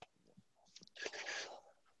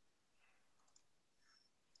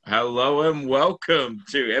Hello and welcome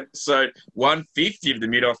to episode 150 of the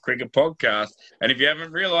Mid-Off Cricket Podcast. And if you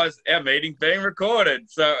haven't realised, our meeting's being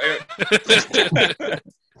recorded. So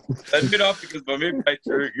admit off because by midway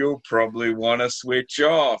through, you'll probably want to switch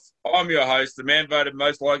off. I'm your host, the man voted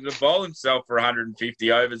most likely to bowl himself for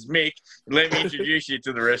 150 overs, Mick. Let me introduce you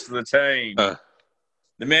to the rest of the team.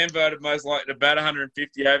 The man voted most likely to bat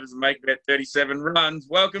 150 overs and make about 37 runs.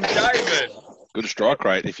 Welcome, David. Good strike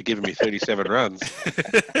rate if you're giving me 37 runs.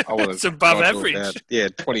 It's above average.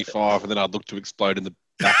 About, 25, and then I'd look to explode in the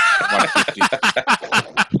back of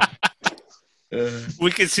 150.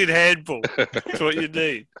 Wickets in handball. That's what you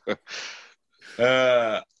need.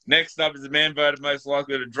 Next up is the man voted most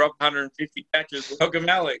likely to drop 150 catches. Welcome,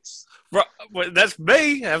 Alex. Right, well, that's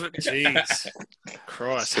me. Jeez.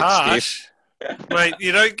 Christ. Harsh. Mate,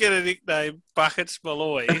 you don't get a nickname, Buckets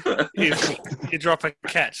Malloy, if you drop a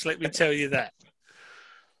catch. Let me tell you that.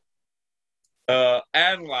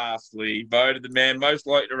 And lastly, voted the man most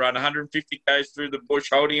likely to run 150 k's through the bush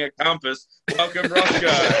holding a compass. Welcome, Roscoe.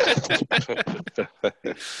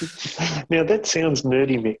 Now, that sounds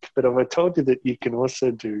nerdy, Mick, but have I told you that you can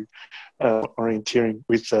also do orienteering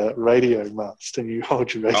with a radio mast and you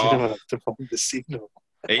hold your radio mast to find the signal?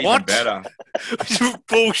 Even better.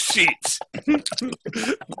 Bullshit.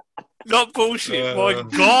 Not bullshit. My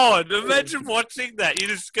God. Imagine watching that. You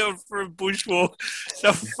just go for a bushwalk.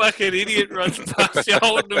 Some fucking idiot runs past you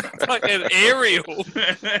holding a fucking aerial.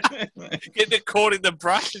 Getting it caught in the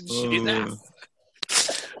brush and shit.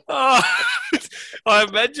 I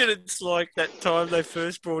imagine it's like that time they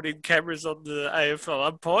first brought in cameras on the AFL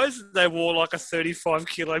umpires and they wore like a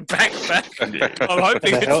 35-kilo backpack. I'm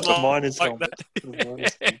hoping it's like that.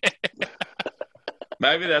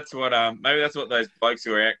 Maybe that's what those blokes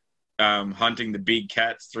who are out hunting the big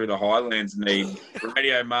cats through the highlands need.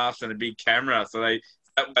 Radio masks and a big camera, so that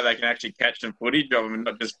way they can actually catch some footage of them and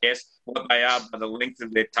not just guess what they are by the length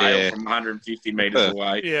of their tail from 150 metres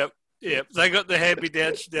away. Yeah, they got the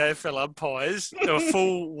hand-me-downs to the AFL umpires. A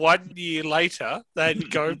full 1 year later, they had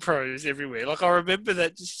GoPros everywhere. Like, I remember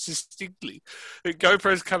that just distinctly. The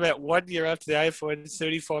GoPros come out 1 year after the AFL had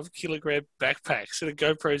 35-kilogram backpacks, and the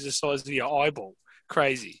GoPros the size of your eyeball.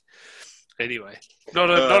 Crazy. Anyway, not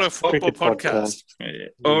a football podcast.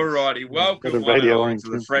 All righty, welcome to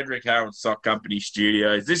the Frederick Harold Sock Company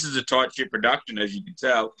studios. This is a tight ship production, as you can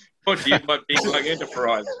tell. Brought to you by Big Lug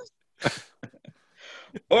Enterprises.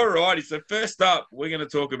 All righty, so first up, we're going to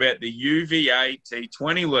talk about the UVA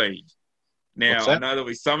T20 League. Now, I know there'll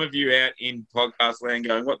be some of you out in podcast land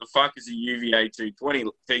going, what the fuck is a UVA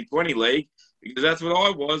T20 League? Because that's what I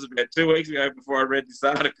was about 2 weeks ago before I read this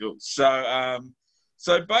article.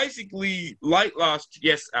 So basically, late last...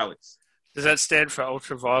 Yes, Alex? Does that stand for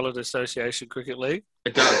Ultraviolet Association Cricket League?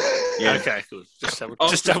 It does, yeah. Okay, good. Just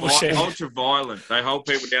double check. Ultra-violent. They hold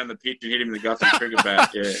people down the pitch and hit him in the guts with a cricket bat,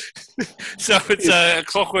 yeah. So it's a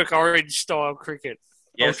Clockwork Orange-style cricket.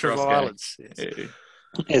 Yes, Ultra-violence. Yes. Yeah.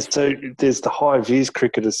 Yes, so there's the High Vis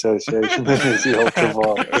Cricket Association, then there's the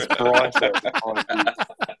Ultraviolet. It's brighter.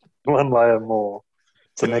 One layer more.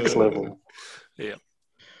 It's the next level. Yeah.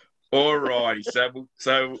 All righty,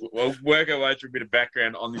 so we'll work our way through a bit of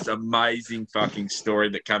background on this amazing fucking story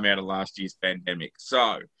that came out of last year's pandemic.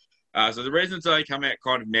 So the reason it's only come out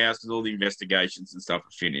kind of now is because all the investigations and stuff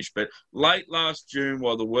are finished. But late last June,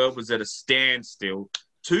 while the world was at a standstill,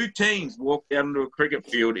 two teams walked out onto a cricket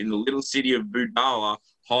field in the little city of Budala,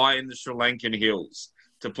 high in the Sri Lankan hills,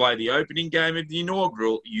 to play the opening game of the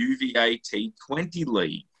inaugural UVA T20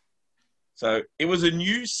 League. So it was a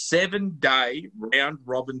new 7-day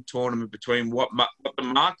round-robin tournament between what the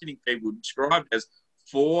marketing people described as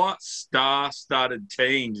 4 star-studded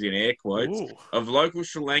teams, in air quotes, of local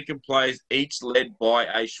Sri Lankan players, each led by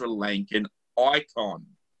a Sri Lankan icon.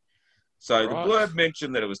 So the blurb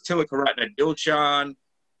mentioned that it was Tilakaratne Dilshan,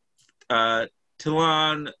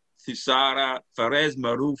 Tilan Thusara, Faraz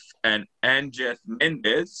Maruf, and Anjeth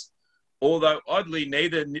Mendes, although oddly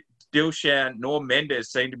neither Dilshan nor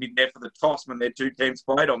Mendes seemed to be there for the toss when their two teams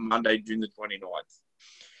played on Monday, June the 29th.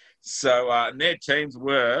 So and their teams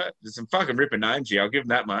were, there's some fucking ripper names here, I'll give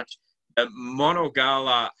them that much, the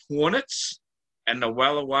Monogala Hornets and the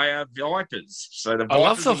Wallawaya Vipers. So the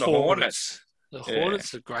Vipers, I love the Hornets. The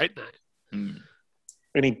Hornets are a great name.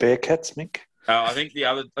 Any Bearcats, Mick? I think the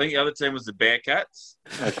other team was the Bearcats,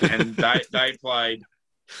 and they played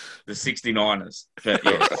the 69ers. But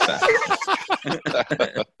yeah.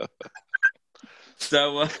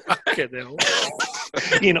 So,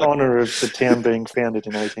 in honour of the town being founded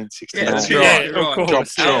in 1869. Yeah, that's right. Of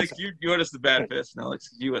course. Alex, you were just the bad person,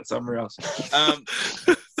 Alex. You went somewhere else.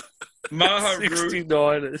 Maha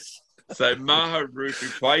 69ers. So Maha Roop, who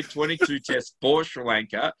played 22 tests for Sri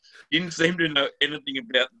Lanka, didn't seem to know anything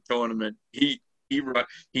about the tournament. He wrote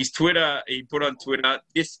his Twitter. He put on Twitter,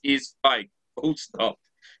 "This is fake." Full stop.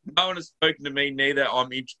 No one has spoken to me. Neither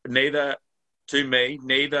I'm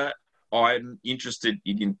interested.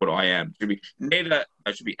 He didn't put I am. Should be neither.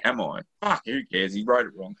 It should be am I. Fuck, who cares? He wrote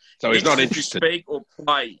it wrong. So he's not interested. To speak or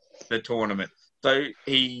play the tournament. So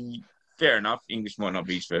fair enough. English might not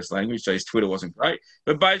be his first language, so his Twitter wasn't great.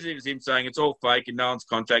 But basically, it was him saying it's all fake and no one's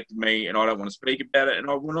contacted me, and I don't want to speak about it, and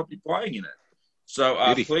I will not be playing in it. So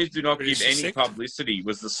please do not give any publicity.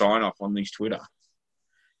 Was the sign off on his Twitter.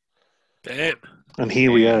 Damn. And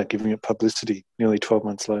here we are giving it publicity nearly 12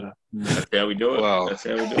 months later. That's how we do it. Well, That's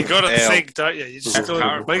how we do it. You got to think, don't you? You just That's sort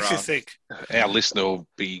current of makes for you us. think. Our listener will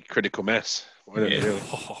be critical mass. Yeah.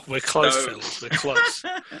 Oh, we're close, So- fellas. We're close.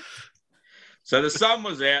 So the sun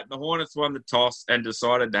was out, and the Hornets won the toss and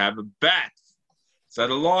decided to have a bat. So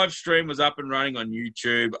the live stream was up and running on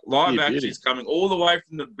YouTube. Live Yeah, action beauty. is coming all the way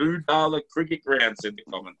from the Budala cricket ground, said the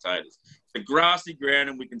commentators. The grassy ground,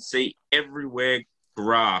 and we can see everywhere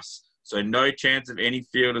grass. So no chance of any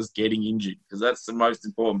fielders getting injured, because that's the most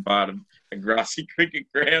important part of a grassy cricket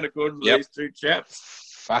ground, according to Yep. these two chaps.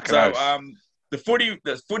 Fucking So oath. the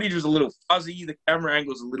footage was a little fuzzy. The camera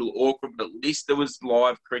angle was a little awkward, but at least there was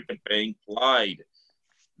live cricket being played.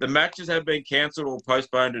 The matches have been cancelled or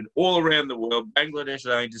postponed all around the world. Bangladesh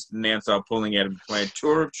only just announced they're pulling out of the planned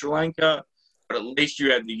tour of Sri Lanka, but at least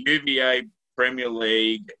you had the UVA Premier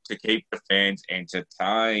League to keep the fans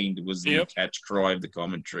entertained, was the catch cry of the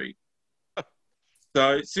commentary.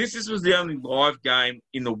 So, since this was the only live game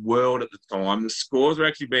in the world at the time, the scores were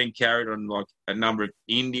actually being carried on like a number of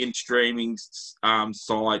Indian streaming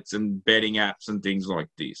sites and betting apps and things like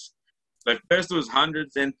this. So first there was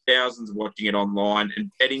hundreds and thousands watching it online, and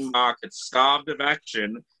betting markets starved of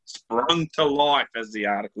action sprung to life, as the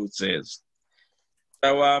article says.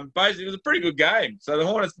 So basically, it was a pretty good game. So the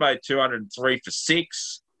Hornets made 203 for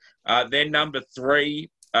 6. Then number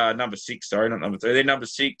 6, not number 3. Then number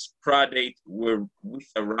 6, Pradeep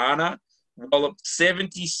Witharana, walloped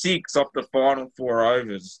 76 off the final 4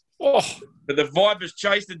 overs. Oh, But the Vipers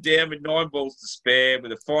chased it down with 9 balls to spare,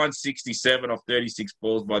 with a fine 67 off 36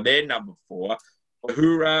 balls by their number 4,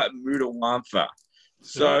 Ahura Mudawantha.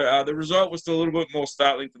 So the result was still a little bit more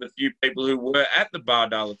startling for the few people who were at the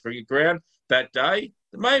Bardala Cricket Ground that day.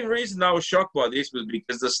 The main reason they were shocked by this was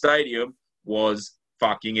because the stadium was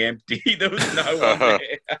fucking empty. There was no one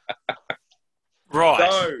there.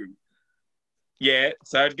 right.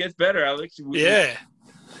 So it gets better, Alex. Yeah.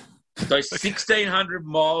 So 1,600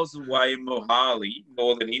 miles away in Mohali,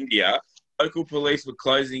 northern India, local police were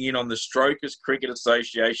closing in on the Strokers Cricket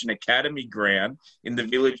Association Academy ground in the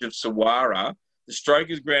village of Sawara. The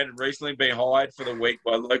Strokers ground had recently been hired for the week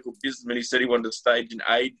by a local businessman who said he wanted to stage an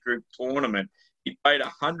age group tournament. He paid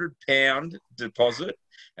 £100 deposit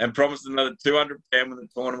and promised another £200 when the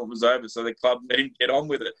tournament was over, so the club let him get on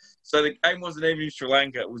with it. So the game wasn't even in Sri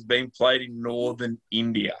Lanka. It was being played in northern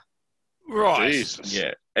India. Right. Jesus.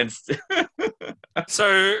 Yeah. And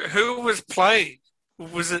So who was playing?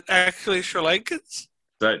 Was it actually Sri Lankans?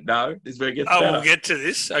 so, no, this is where it gets Oh, better. we'll get to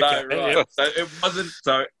this. Okay. So, right. Yep. So it wasn't,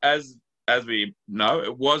 so as we know,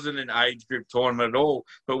 it wasn't an age group tournament at all,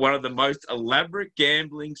 but one of the most elaborate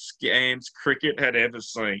gambling scams cricket had ever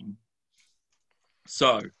seen.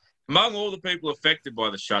 So, among all the people affected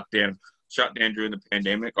by the shutdown during the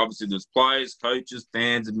pandemic, obviously there's players, coaches,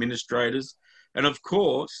 fans, administrators, and of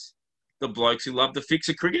course, the blokes who love to fix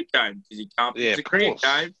a cricket game, because you can't fix a of cricket course.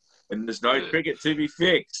 game and there's no cricket to be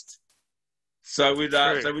fixed. So with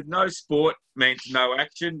no sport means no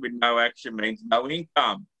action. With no action means no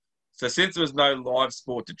income. So since there was no live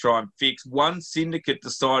sport to try and fix, one syndicate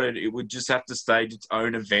decided it would just have to stage its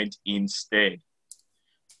own event instead.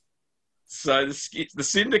 So the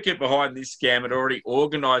syndicate behind this scam had already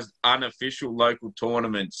organised unofficial local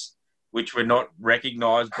tournaments, which were not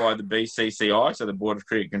recognised by the BCCI, so the Board of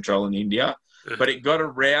Cricket Control in India. But it got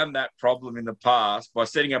around that problem in the past by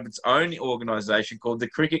setting up its own organisation called the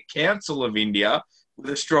Cricket Council of India,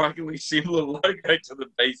 with a strikingly similar logo to the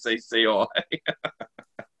BCCI.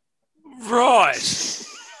 Right.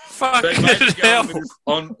 They Fucking basically go hell. with this,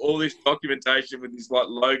 on all this documentation with this like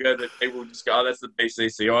logo that people just go, oh, that's the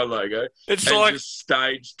BCCI logo, It's and like just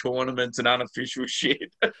stage tournaments and unofficial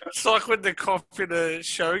shit. it's like when the cop in a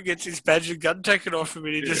show gets his badge and gun taken off him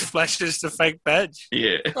and he just flashes the fake badge.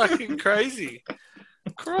 Yeah. Fucking crazy.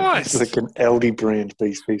 It's Christ. like an Aldi brand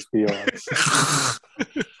BCCI.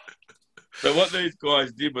 So what these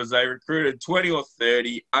guys did was they recruited 20 or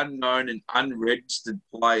 30 unknown and unregistered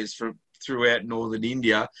players from throughout northern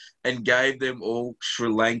India and gave them all Sri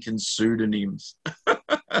Lankan pseudonyms.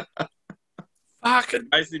 Fucking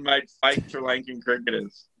basically made fake Sri Lankan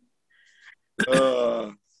cricketers.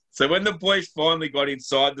 So when the police finally got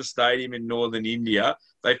inside the stadium in northern India,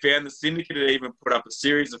 they found the syndicate had even put up a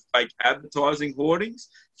series of fake advertising hoardings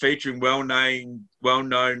featuring well-known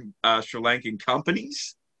Sri Lankan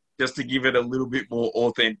companies, just to give it a little bit more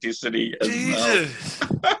authenticity as well. Jesus.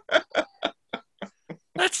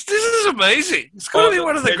 This is amazing. It's got to be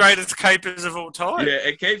one of the greatest capers of all time. Yeah,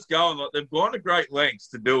 it keeps going. Like, they've gone to great lengths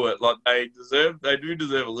to do it. Like, they do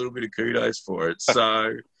deserve a little bit of kudos for it.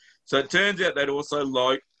 So it turns out they'd also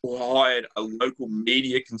hired a local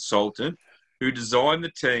media consultant who designed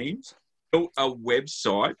the teams, built a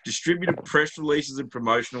website, distributed press releases and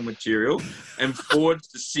promotional material, and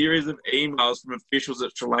forged a series of emails from officials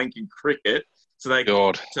at Sri Lankan cricket so they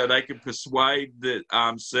could persuade the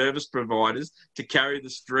service providers to carry the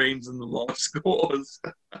streams and the live scores.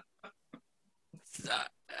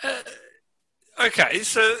 Okay,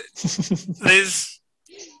 so there's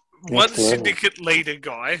one syndicate leader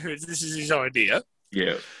guy who this is his idea.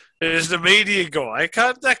 Yeah. There's the media guy.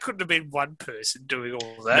 That couldn't have been one person doing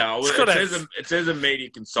all that. No, it says a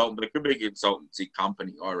media consultant, but it could be a consultancy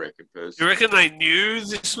company, I reckon. Personally. You reckon they knew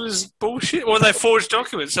this was bullshit? Or they forged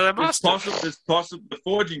documents, so they must have. It's possible. The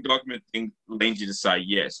forging document thing leads you to say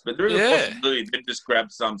yes, but there is a possibility they just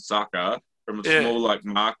grabbed some sucker from a small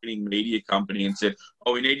marketing media company and said,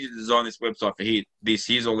 "Oh, we need you to design this website for here.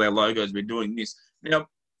 Here's all our logos. We're doing this." Now,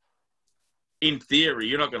 in theory,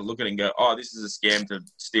 you're not going to look at it and go, "Oh, this is a scam to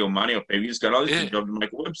steal money off people." You just go, "Oh, this is a job to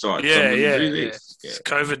make a website." It's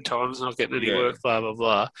COVID times, not getting any work, blah, blah,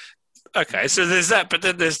 blah. Okay, so there's that, but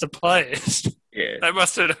then there's the players. Yeah. They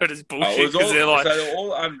must have known it's bullshit because they're like, so they're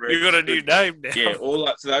all unregistered. You've got a new name now. Yeah,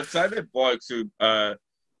 so I'd say they're blokes who,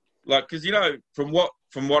 because, from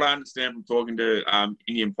what I understand from talking to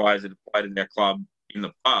Indian players that have played in their club in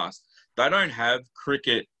the past, they don't have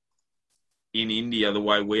cricket in India the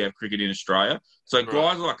way we have cricket in Australia. So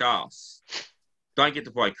guys like us don't get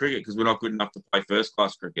to play cricket because we're not good enough to play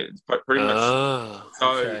first-class cricket. It's pretty much...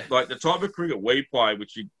 So, the type of cricket we play,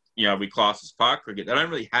 which we class as park cricket, they don't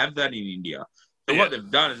really have that in India. So what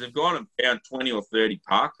they've done is they've gone and found 20 or 30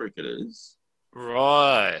 park cricketers.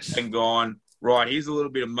 Right. And gone, right, here's a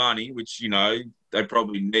little bit of money, which, they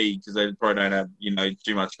probably need because they probably don't have,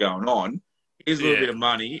 too much going on. Here's a little bit of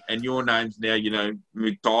money, and your name's now,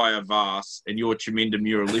 Mutaya Vas, and you're Chaminda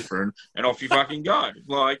Muralitharan, and off you fucking go.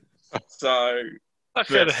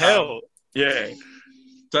 Fucking hell. Yeah.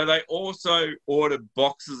 So they also ordered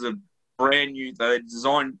boxes of brand new, they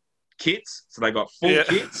designed kits, so they got full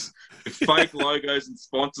kits with fake logos and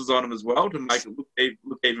sponsors on them as well to make it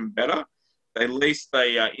look even better. They leased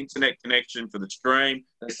a internet connection for the stream.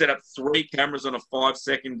 They set up 3 cameras on a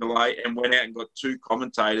 5-second delay and went out and got 2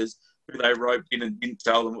 commentators who they roped in and didn't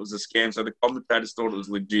tell them it was a scam, so the commentators thought it was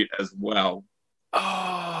legit as well.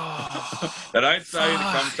 Oh. They don't say who the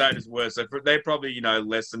commentators were, so they're probably,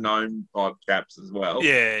 lesser known type chaps as well.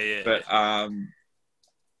 Yeah. But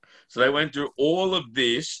so they went through all of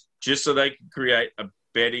this just so they could create a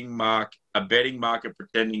betting market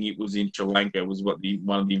pretending it was in Sri Lanka, was what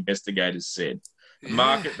one of the investigators said. The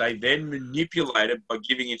market they then manipulated by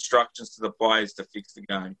giving instructions to the players to fix the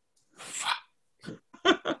game.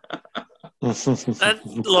 There's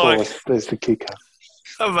the kicker.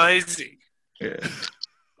 Amazing. Yeah.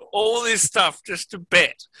 All this stuff just to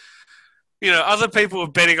bet. Other people were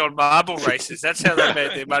betting on marble races. That's how they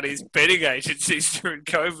made their money, is betting agencies during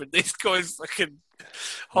COVID. These guys fucking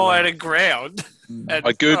hired a ground. And,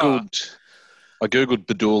 I googled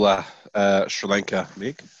Badula, Sri Lanka,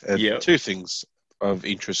 Mick, and 2 things of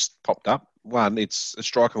interest popped up. One, it's a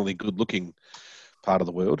strikingly good-looking part of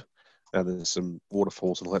the world. And there's some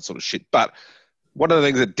waterfalls and all that sort of shit. But one of the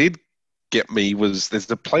things that did get me was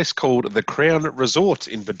there's a place called the Crown Resort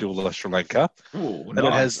in Badula, Sri Lanka. Ooh, and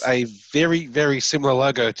it has a very, very similar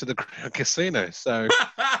logo to the Crown Casino. So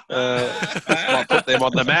might put them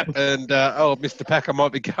on the map. And, Mr. Packer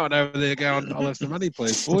might be going over there going, I'll have some money,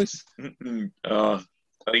 please, boys. I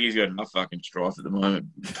think he's got enough fucking strife at the moment.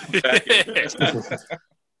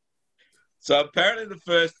 So apparently the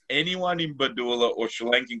first anyone in Badula or Sri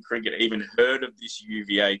Lankan cricket even heard of this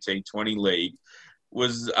UVA T20 league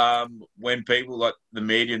was when people like the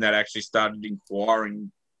media and that actually started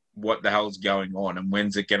inquiring what the hell's going on and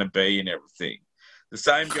when's it going to be and everything. The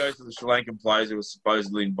same goes to the Sri Lankan players who were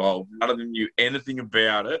supposedly involved. None of them knew anything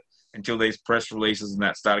about it until these press releases and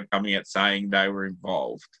that started coming out saying they were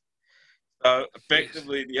involved. So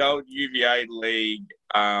effectively the old UVA league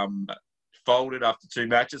folded after 2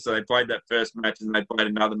 matches. So they played that first match and they played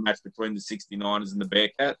another match between the 69ers and the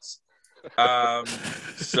Bearcats. And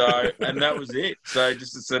that was it. So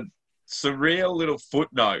just surreal little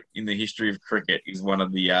footnote in the history of cricket is one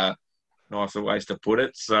of the nicer ways to put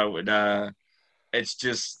it. So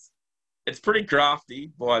it's pretty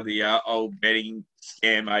crafty by the old betting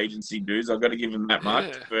scam agency dudes. I've got to give them that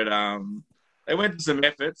much. But they went to some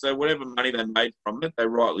effort, so whatever money they made from it, they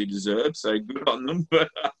rightly deserve. So good on them. But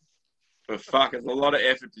fuck, it's a lot of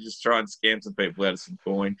effort to just try and scam some people out of some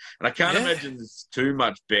coin. And I can't imagine there's too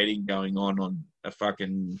much betting going on a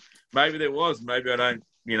fucking... Maybe there was. Maybe I don't,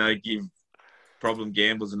 give problem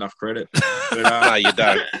gamblers enough credit. But, no, you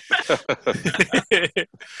don't.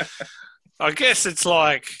 I guess it's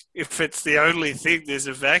like, if it's the only thing, there's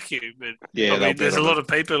a vacuum. And, yeah, there's a lot of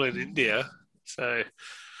people in India. So...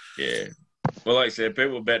 Yeah. Well, like I said,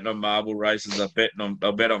 people are betting on marble races. They'll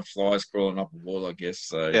bet on flies crawling up a wall, I guess.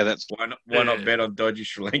 So yeah, that's why not bet on dodgy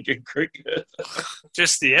Sri Lankan cricket?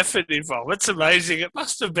 Just the effort involved. It's amazing. It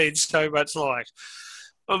must have been so much like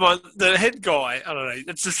the head guy. I don't know.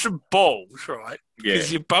 It's just some balls, right? Yeah.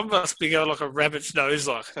 Because your bum must be going like a rabbit's nose.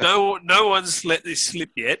 Like no one's let this slip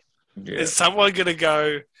yet. Yeah. Is someone going to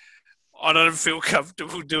go? I don't feel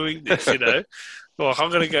comfortable doing this. Well, I'm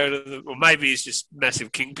going to go to or maybe it's just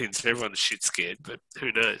massive kingpins, so everyone's shit scared, but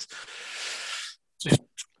who knows? Just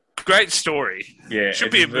great story. Yeah.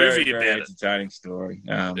 Should be a movie very about it. entertaining story.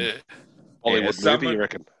 Hollywood movie, you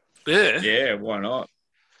reckon? Yeah. Yeah, why not?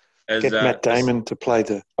 Get Matt Damon to play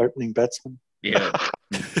the opening batsman. Yeah.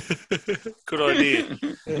 Good idea.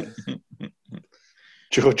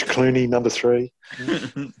 George Clooney, number 3. Here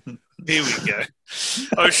we go.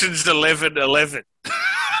 Ocean's 11.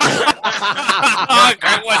 I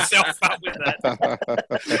got myself up with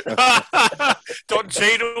that. Don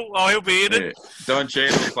Cheadle, he'll be in it. Don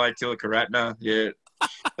Cheadle will play Tilaka Ratner. Yeah.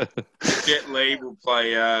 Jet Li will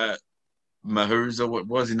play Mahuza. What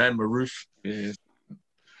was his name? Maroof. Yeah.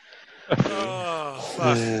 Oh,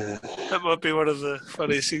 fuck. That might be one of the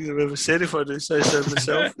funniest things I've ever said, if I do say so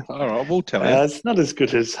myself. All right, we'll tell you. It's not as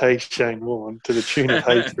good as Hey Shane Warne, to the tune of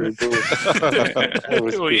Hey Through Doors.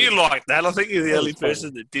 Well, you like that. I think you're the only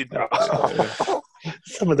person that did that.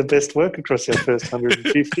 Some of the best work across our first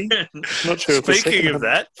 150. Not sure if the Speaking second of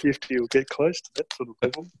that, 50 will get close to that sort of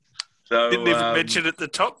level. So, didn't even mention at the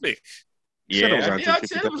top, Nick. Yeah, I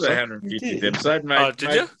said it was 150th episode.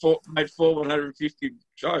 Made 4 150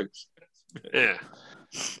 jokes. Yeah.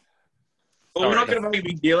 Well, we're not going to make a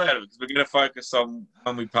big deal out of it because we're going to focus on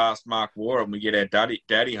when we pass Mark War and we get our daddy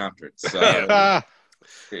hundreds. So, yeah.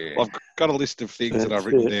 I've got a list of things that I've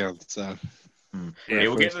written down. So,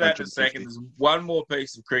 we'll get to that in a second. There's one more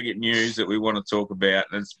piece of cricket news that we want to talk about,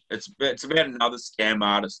 and it's about another scam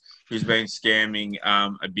artist who's been scamming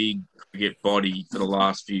a big cricket body for the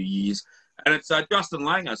last few years, and it's Justin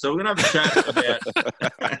Langer. So we're going to have a chat about.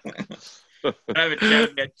 Have a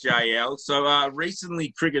chat about JL. So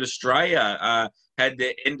recently, Cricket Australia had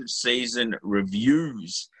their end of season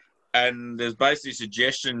reviews, and there's basically a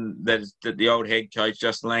suggestion that the old head coach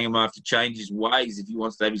Justin Langer might have to change his ways if he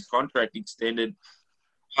wants to have his contract extended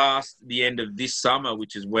past the end of this summer,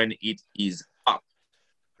 which is when it is up.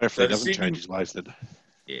 Hopefully, he doesn't change his ways then.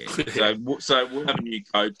 Yeah. So we'll have a new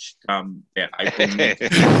coach about April.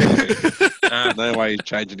 No way he's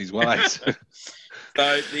changing his ways.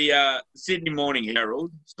 So the Sydney Morning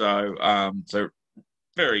Herald, so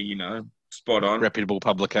very, spot on. Reputable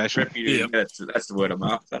publication. That's the word I'm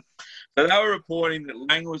after. So they were reporting that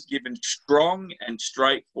Lang was given strong and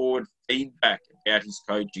straightforward feedback about his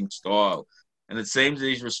coaching style. And it seems that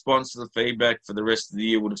his response to the feedback for the rest of the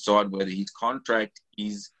year will decide whether his contract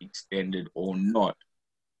is extended or not.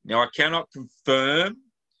 Now, I cannot confirm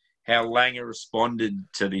how Langer responded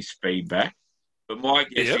to this feedback. But my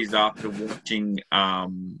guess is after watching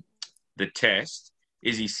the test,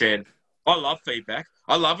 is he said, I love feedback.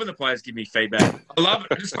 I love when the players give me feedback. I love it.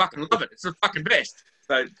 I just fucking love it. It's the fucking best.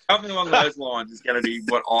 So something along those lines is going to be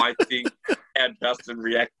what I think how Justin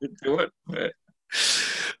reacted to it. But...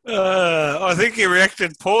 I think he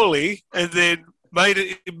reacted poorly and then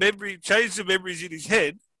changed the memories in his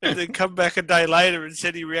head and then come back a day later and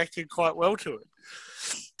said he reacted quite well to it.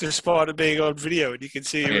 Despite it being on video, and you can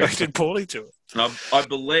see he reacted poorly to it. And I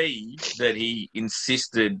believe that he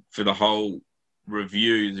insisted for the whole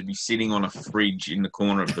review to be sitting on a fridge in the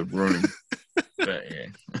corner of the room. But yeah,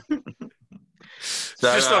 it's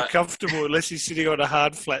just not comfortable unless he's sitting on a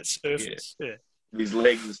hard, flat surface. Yeah. His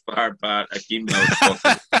legs as far apart akimbo as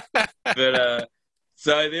possible. But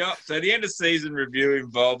so the end of season review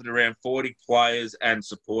involved around 40 players and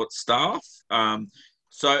support staff.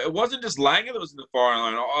 So it wasn't just Langer that was in the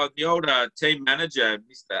firing line. The old team manager,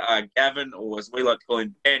 Mr. Gavin, or as we like to call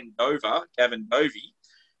him, Gavin Dovey,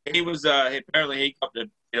 he was apparently he got a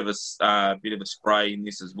bit of a spray in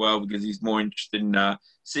this as well because he's more interested in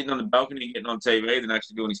sitting on the balcony and getting on TV than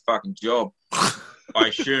actually doing his fucking job. I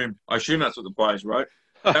assume that's what the players wrote.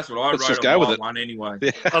 That's what I Let's wrote just on go with my it. one anyway.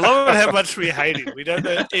 Yeah. I love it how much we hate him. We don't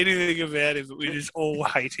know anything about him, but we just all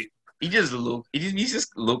hate him. He just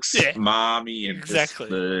looks Yeah. smarmy and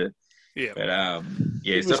Exactly. Yeah. But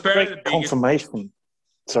yeah. It So was apparently great the biggest, confirmation.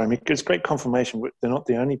 Sorry, Mick. It's great confirmation. They're not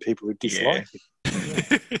the only people who dislike him.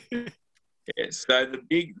 yeah. So the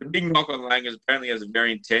big knock on Lang is apparently has a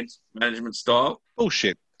very intense management style.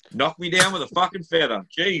 Bullshit. Knock me down with a fucking feather,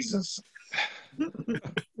 Jesus.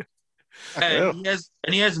 And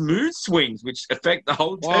he has mood swings which affect the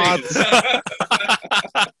whole team.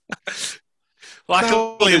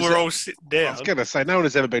 Luckily, we're all sitting I down. was going to say, no one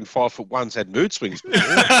has ever been 5'1" had mood swings before.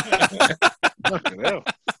 Fucking hell.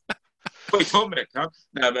 What are you talking about, cunt?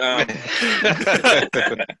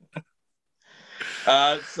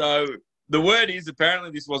 No, so the word is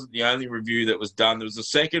apparently this wasn't the only review that was done. There was a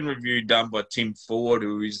second review done by Tim Ford,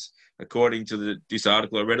 who is, according to this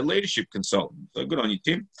article I read, a leadership consultant. So good on you,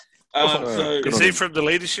 Tim. Is he from the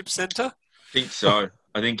Leadership Centre? I think so.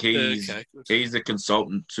 I think he's the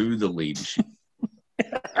consultant to the leadership.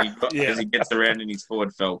 Because he gets around in his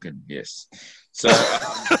Ford Falcon, yes. So,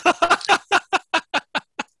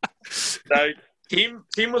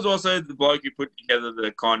 Tim was also the bloke who put together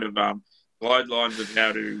the kind of guidelines of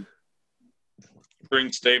how to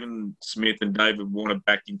bring Stephen Smith and David Warner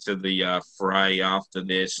back into the fray after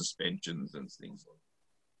their suspensions and things like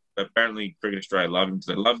that. Apparently, Cricket Australia love him because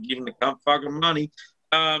they love giving the cunt fucking money.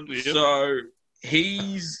 So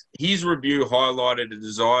his review highlighted a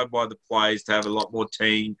desire by the players to have a lot more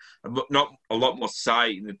team, not a lot more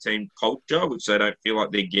say in the team culture, which they don't feel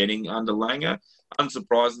like they're getting under Langer.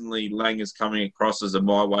 Unsurprisingly, Langer's coming across as a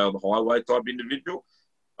my way or the highway type individual.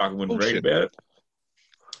 I wouldn't read about it.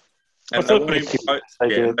 And I thought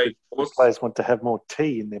the players want to have more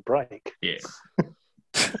tea in their break. Yeah.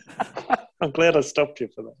 I'm glad I stopped you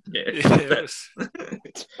for that.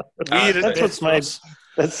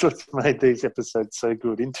 That's what's made these episodes so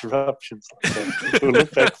good. Interruptions like that. We'll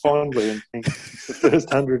look back fondly and think the first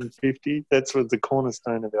 150, that's what the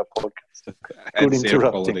cornerstone of our podcast. Good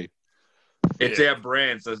interrupting. It's our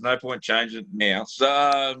brand, so there's no point changing it now.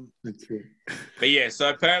 So, but yeah, so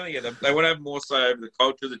apparently they want to have more say over the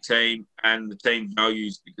culture of the team and the team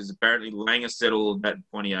values because apparently Langer said all of that in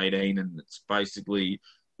 2018, and it's basically,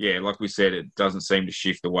 yeah, like we said, it doesn't seem to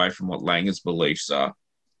shift away from what Langer's beliefs are.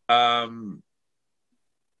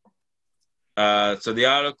 So the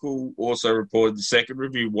article also reported the second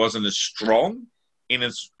review wasn't as strong in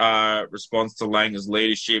its response to Langer's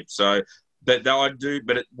leadership. So but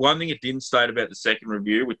one thing it didn't state about the second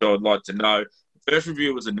review, which I would like to know, the first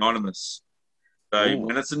review was anonymous. So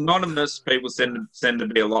when it's anonymous, people tend to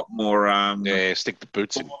be a lot more stick the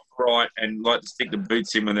boots in. Right, and like to stick the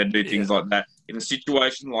boots in when they do things like that. In a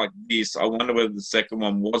situation like this, I wonder whether the second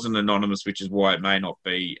one wasn't anonymous, which is why it may not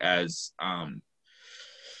be as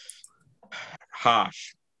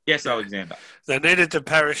harsh. Yes, Alexander. They needed to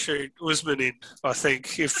parachute Usman in, I think,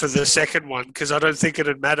 for the second one, because I don't think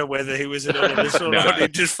it'd matter whether he was anonymous or not.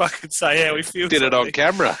 He'd just fucking say how he feels. Did it on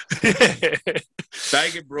camera. They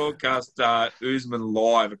could broadcast Usman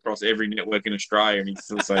live across every network in Australia and he'd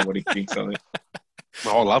still say what he thinks of it.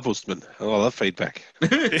 I love Usman. I love feedback.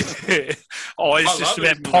 It's just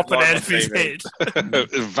about popping out of his head.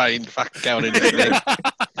 Vein fucking going into his head.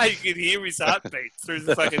 You can hear his heartbeat through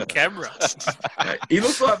the fucking camera. He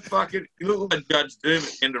looks like Judge Doom at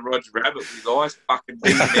the end of Roger Rabbit with his eyes fucking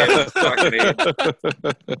beating out of his fucking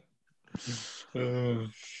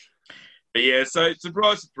head. But yeah, so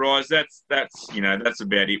surprise, that's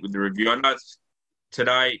about it with the review. I know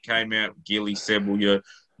today it came out, Gilly said, well,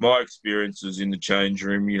 my experiences in the change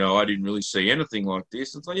room, I didn't really see anything like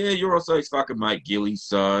this. It's like, yeah, you're also his fucking mate, Gilly.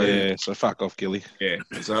 So yeah, so fuck off, Gilly. Yeah,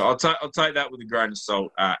 so I'll take that with a grain of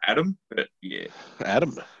salt, Adam. But yeah,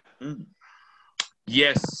 Adam.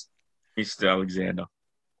 Yes, Mr. Alexander.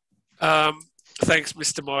 Thanks,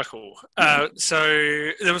 Mr. Michael. So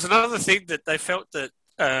there was another thing that they felt that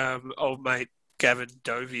old mate Gavin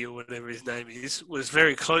Dovey, or whatever his name is, was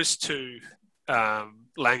very close to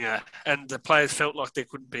Langer, and the players felt like there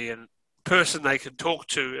couldn't be a person they could talk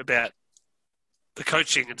to about the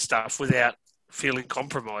coaching and stuff without feeling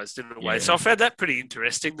compromised in a way. So I found that pretty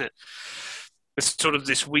interesting, that it's sort of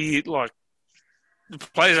this weird, like, the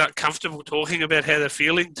players aren't comfortable talking about how they're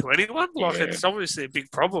feeling to anyone. Like, it's obviously a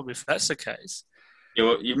big problem if that's the case. Yeah,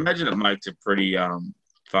 well, you imagine it makes a pretty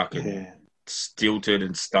stilted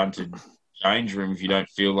and stunted change room if you don't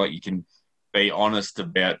feel like you can be honest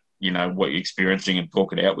about what you're experiencing and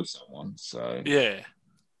talk it out with someone. So yeah,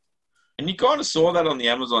 And you kind of saw that on the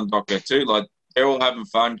Amazon doco too. Like, they're all having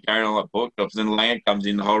fun, carrying on like pork chops, and then Lang comes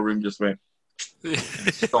in, the whole room just went,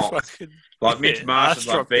 stopped. Like, Mitch Marsh's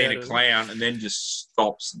like being a clown, and then just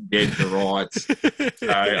stops dead to rights. So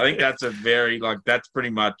I think that's a very, like, that's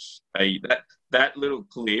pretty much that little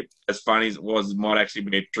clip, as funny as it was, might actually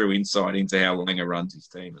be a true insight into how Langer runs his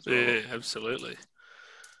team as well. Yeah, absolutely.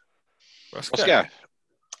 Roscoe.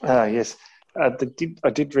 Yes. I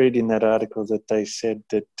did read in that article that they said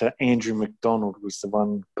that Andrew McDonald was the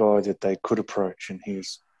one guy that they could approach, and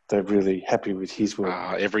they're really happy with his work.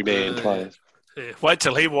 Every man players. Yeah, wait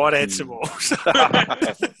till he white ants them all.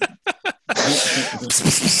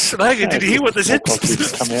 Langer, did you hear what they said?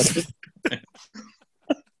 Come out of it.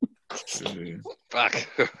 Fuck.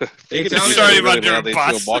 You can throw him under a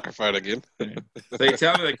bus. Microphone again. So you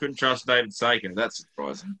tell me they couldn't trust David Saker. That's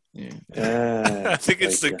surprising. Yeah. I think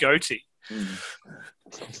it's the goatee.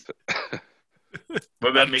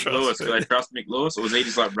 What about Mick Lewis? Do they trust Mick Lewis, or was he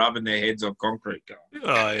just like rubbing their heads on concrete?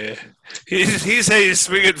 Oh, yeah. Here's how you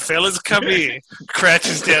swing it, fellas. Come here.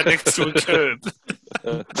 Crouches down next to a curb.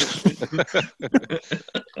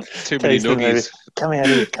 Too many noogies. Come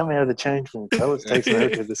out of the change room, fellas. Takes me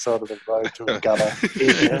over to the side of the road to a gutter.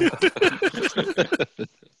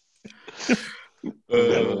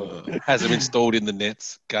 Has them installed in the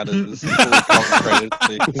nets, gutters,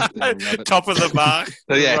 top of the mark.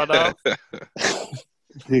 Yeah. Run up.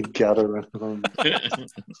 The gutter.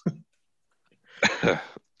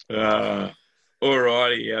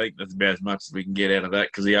 Alrighty, I think that's about as much as we can get out of that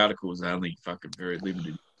because the article was only fucking very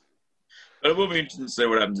limited. But it will be interesting to see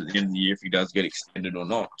what happens at the end of the year if he does get extended or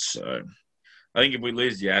not. So I think if we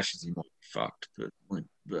lose the Ashes, he might be fucked. But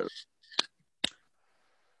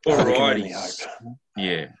alrighty.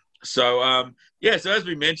 Yeah. So so as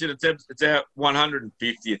we mentioned, it's our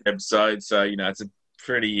 150th episode. So it's a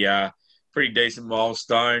pretty decent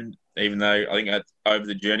milestone. Even though I think over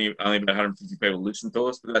the journey, only about 150 people listen to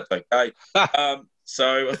us, but that's okay.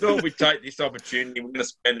 So I thought we'd take this opportunity. We're going to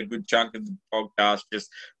spend a good chunk of the podcast just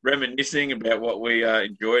reminiscing about what we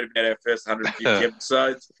enjoyed about our first 150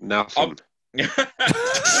 episodes. Nothing. I've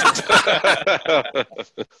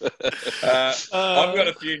got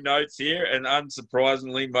a few notes here, and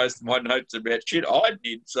unsurprisingly, most of my notes are about shit I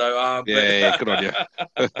did. So good on you.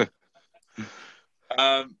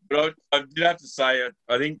 But I did have to say,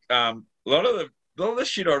 I think a lot of the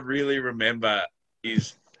shit I really remember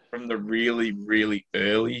is from the really, really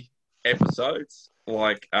early episodes.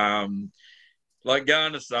 Like going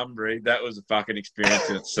to Sunbury, that was a fucking experience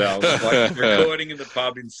in itself. Like recording in the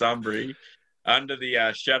pub in Sunbury under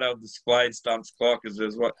the shadow of the Splayed Stumps clock, as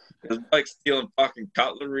there's like stealing fucking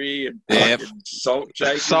cutlery and fucking salt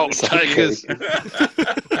shakers. Salt shakers.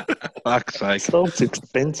 Fuck's sake. Salt's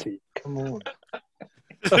expensive. Come on.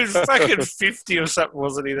 It was fucking 50 or something,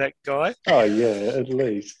 wasn't he, that guy? Oh, yeah, at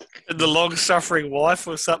least. And the long-suffering wife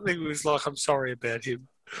or something was like, I'm sorry about him.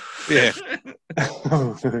 Yeah.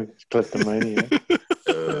 Kleptomania.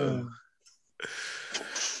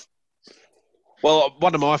 Well,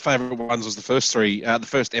 one of my favourite ones was the first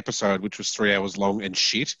episode, which was 3 hours long and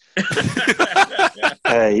shit.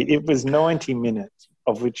 Hey, it was 90 minutes,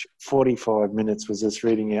 of which 45 minutes was us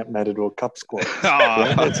reading out Matador Cup squad.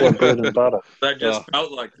 That's our bread and butter. That just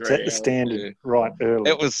felt like 3 hours. Set the standard right early.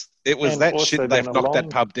 It was and that shit. They've knocked that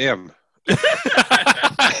pub down.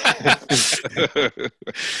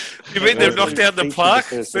 You mean they've knocked down the plaque?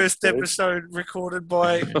 First episode recorded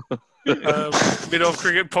by Mid-Off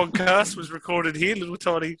Cricket Podcast was recorded here. Little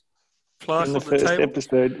tiny plaque in the on the first table.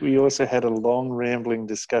 episode, we also had a long rambling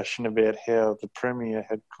discussion about how the Premier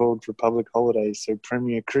had called for public holidays so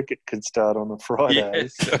Premier Cricket could start on a Friday.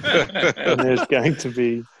 Yes. And there's going to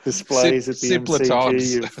be displays at the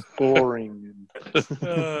MCG of scoring and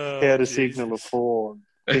how to signal a four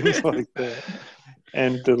and things like that.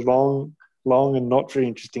 And the long and not very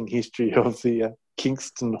interesting history of the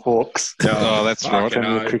Kingston Hawks. Oh, that's right.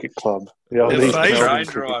 Premier Cricket Club. The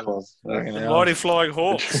Mighty Flying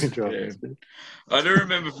Hawks. I do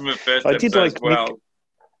remember from the first episode as well.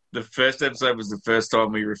 The first episode was the first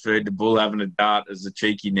time we referred to Bull having a dart as the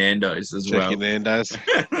cheeky Nando's as well. Cheeky Nando's.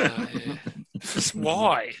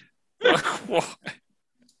 Why? Like, why?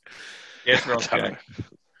 Yes, Roscoe.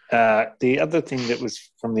 The other thing that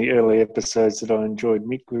was from the early episodes that I enjoyed,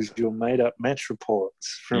 Mick, was your made-up match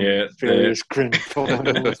reports from various grand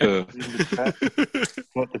finals.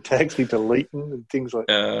 What the taxi to Leeton and things like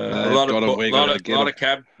that. A lot of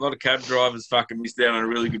cab drivers fucking missed out on a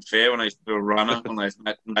really good fare when they used to do a runner on those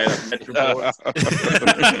made-up match reports.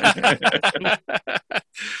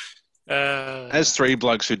 As three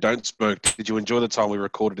blokes who don't smoke, did you enjoy the time we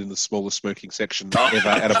recorded in the smallest smoking section ever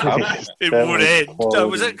at a pub? It would end. No,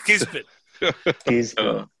 was it Gisborne?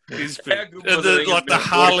 Gisborne. The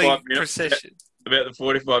Harley procession. About the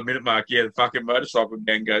 45-minute mark, the fucking motorcycle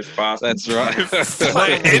gang goes past. That's right.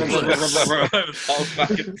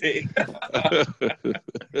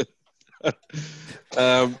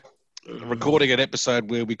 Recording an episode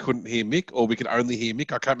where we couldn't hear Mick, or we could only hear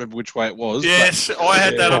Mick. I can't remember which way it was. Yes, I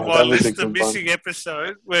had that on my list, the missing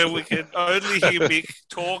episode, where we can only hear Mick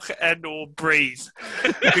talk and or breathe,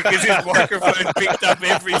 because his microphone picked up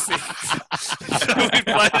everything. So we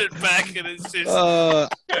played it back, and it's just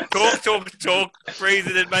talk, breathe,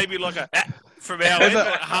 and then maybe like a from our end,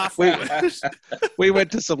 like halfway. We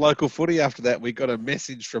went to some local footy after that. We got a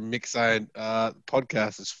message from Mick saying, the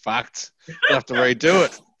podcast is fucked. We'll have to redo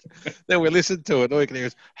it. Then we listened to it. All you can hear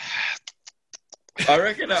is, I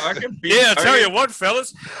reckon. I'll tell you what,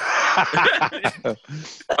 fellas. I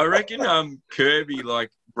reckon Kirby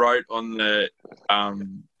wrote on the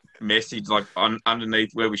message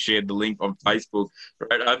underneath where we shared the link on Facebook.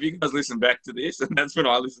 Right, have you guys listened back to this? And that's when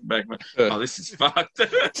I listened back. Oh, this is fucked.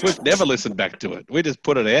 We've never listened back to it. We just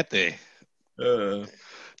put it out there. Do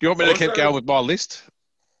you want me to keep going with my list?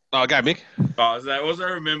 Oh, go, Mick. I also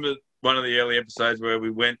remember one of the early episodes where we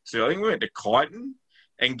went to Kyneton,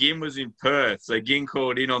 and Gim was in Perth, so Gim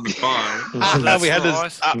called in on the phone. We had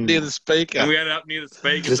this up near the speaker. And we had it up near the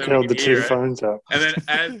speaker. Just held the two phones up.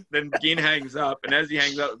 And then Gim hangs up, and as he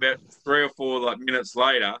hangs up about 3 or 4 minutes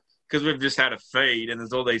later, because we've just had a feed and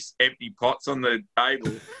there's all these empty pots on the table,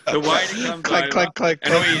 the waiter comes over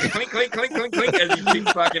and all you clink, clink, clink, clink, clink as he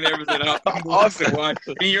picks fucking everything up and walks away.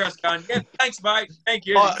 And you hear us going, yeah, thanks, mate. Thank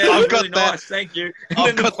you. I've got really that. Nice. Thank you.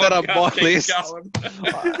 I've got that on my list.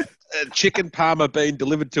 Chicken parma being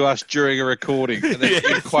delivered to us during a recording. And then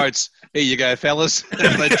in quotes, here you go, fellas.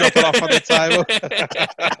 And they drop it off on the table.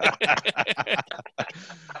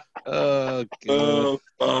 Oh,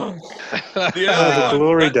 God. The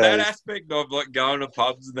glory days. That aspect of going to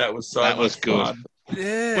pubs and that was so that was good. Fun.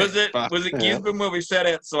 Yeah. Was it Gisborne where we sat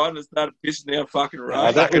outside and started pissing our fucking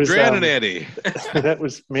rain? That was drowning out here. That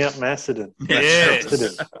was Mount Macedon.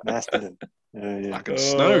 Macedon. Fucking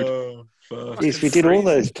snowed. Yes, we did all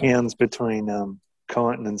those towns between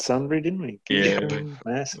Kyneton and Sunbury, didn't we? Yeah.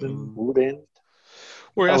 Macedon, Woodend.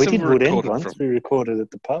 Where we did Woodend once. From? We recorded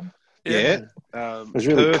at the pub. Yeah. It was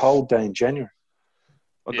really cold day in January.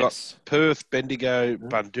 I got Perth, Bendigo,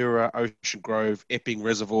 Bundoora, Ocean Grove, Epping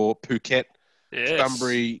Reservoir, Phuket,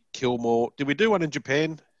 Sunbury, Kilmore. Did we do one in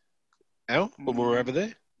Japan, Al, when we were over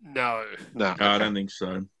there? No. No, I don't think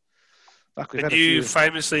so. And you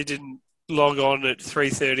famously didn't log on at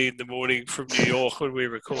 3:30 in the morning from New York when we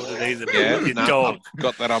recorded either. Dog. I've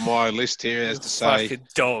got that on my list here, as to say. Fucking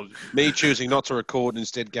dog. Me choosing not to record and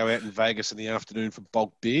instead go out in Vegas in the afternoon for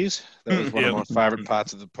bulk beers. That was one of my favourite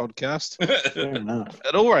parts of the podcast. Fair enough.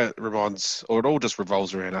 It all just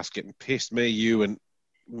revolves around us getting pissed. Me, you, and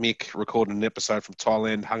Mick recording an episode from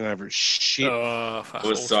Thailand, hungover as shit. It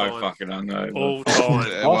was so fucking hungover. All time.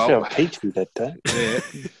 I felt peachy that day. Yeah.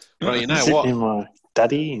 Well, you know Sitting what? in my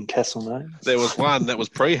study in Castlemaine. There was one that was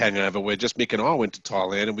pre-hangover where just Mick and I went to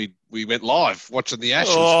Thailand and we went live watching the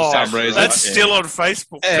Ashes for some reason. That's still on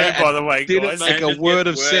Facebook too, by the way, guys. Didn't make a word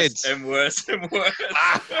of sense. And worse and worse.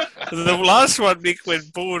 The last one, Mick, when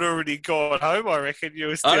Bull had already got home, I reckon you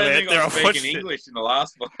were still out there. I don't think I was speaking English in the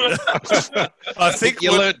last one. I think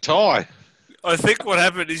you learnt Thai. I think what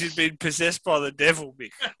happened is you'd been possessed by the devil,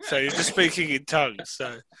 Mick. So you're just speaking in tongues.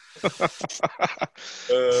 So.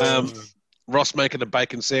 Ross making a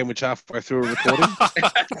bacon sandwich halfway through a recording.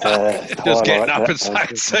 Just getting up and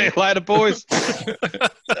saying, see you later, boys. I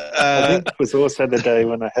think it was also the day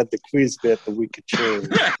when I had the quiz about the wicker chair.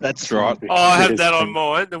 That's right. Oh, I have that on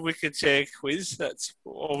mine, the wicker chair quiz. That's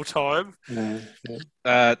all time.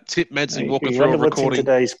 Tip Mansley walking through a recording.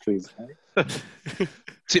 Today's quiz.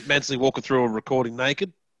 Tip Mansley walking through a recording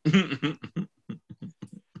naked.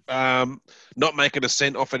 Not making a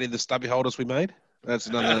cent off any of the stubby holders we made. That's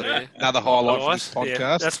another highlight for this podcast.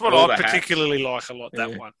 Yeah. That's what I particularly like a lot,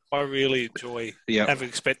 that one. I really enjoy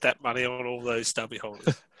having spent that money on all those stubby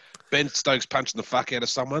holders. Ben Stokes punching the fuck out of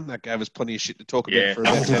someone. That gave us plenty of shit to talk about for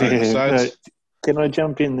about 10 episodes. Can I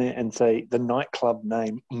jump in there and say the nightclub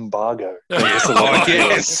name, Embargo?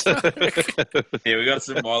 Yes. Yeah, we got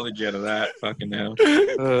some mileage out of that. Fucking hell.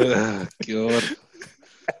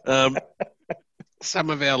 God.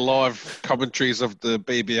 Some of our live commentaries of the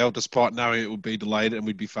BBL, despite knowing it would be delayed and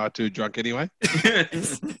we'd be far too drunk anyway.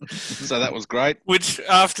 So that was great. Which,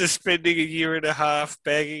 after spending a year and a half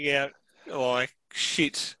bagging out like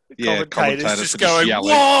shit commentators just going,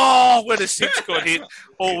 yelling. "Whoa!" when a six got hit.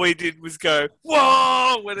 All we did was go,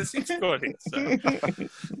 "Whoa!" when a six got hit. So.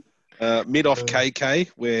 Mid off KK,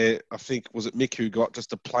 where I think, was it Mick who got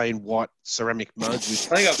just a plain white ceramic mug? I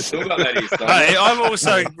think I've still got that here. Hey, I've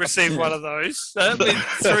also received one of those. In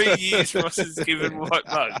 3 years, Ross has given white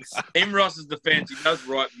mugs. In Ross's defence, he does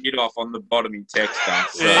write mid off on the bottom in text stuff.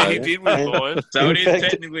 So, Yeah, he did with mine. So it is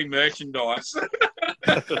technically merchandise.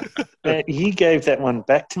 He gave that one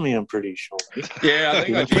back to me, I'm pretty sure. Yeah, I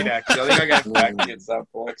think I did actually. I think I gave it back at some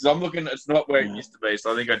point because I'm looking. It's not where it used to be,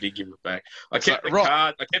 so I think I did give it back. I kept the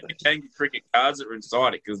card. I kept the Kangaroo cricket cards that were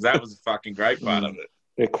inside it because that was a fucking great part of it.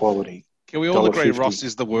 They're quality. Can we all agree Ross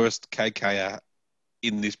is the worst KKer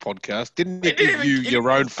in this podcast? Didn't he give you your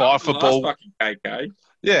own Pfeiffer ball? Fucking KK.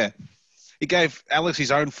 Yeah. He gave Alex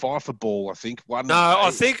his own Pfeiffer ball, I think. I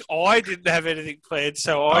think I didn't have anything planned,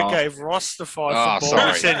 so I gave Ross the Pfeiffer ball,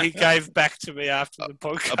 which then he gave back to me after the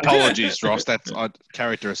podcast. Apologies, Ross. That's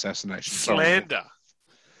character assassination. Slander.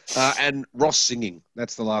 And Ross singing.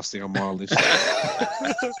 That's the last thing on my list.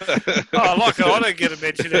 I don't get a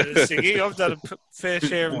mention out of singing. I've done a fair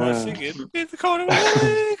share of my singing. In the corner with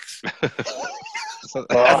Alex.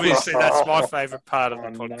 Obviously, that's my favourite part of the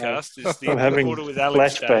podcast. Is the corner with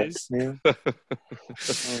Alex days. Yeah.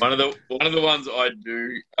 One of the ones I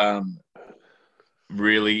do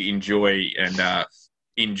really enjoy and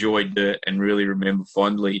enjoyed and really remember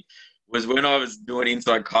fondly was when I was doing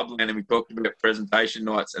Inside Clubland and we talked about presentation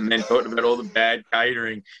nights and then talked about all the bad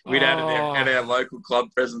catering we'd had at our local club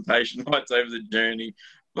presentation nights over the journey.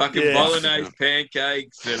 Fucking bolognese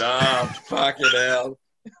pancakes and fucking hell.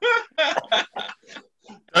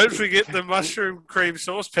 Don't forget the mushroom cream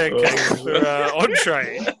sauce pancakes for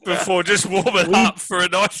entree before just warming up for a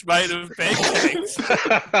nice mate of pancakes.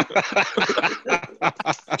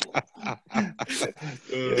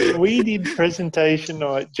 We did presentation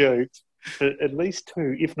night jokes for at least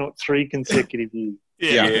 2, if not 3 consecutive years.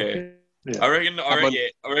 Yeah. I reckon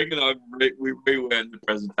we rewound the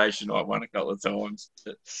presentation night one a couple of times.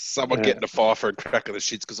 Someone getting a Pfeiffer and cracking the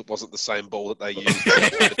shits because it wasn't the same ball that they used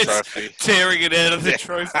the trophy. Tearing it out of the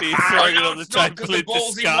trophy, throwing it on the table. The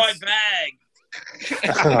ball's in my bag.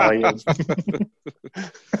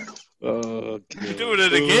 You're doing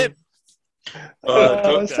it again.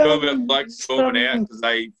 Talk about like storming out because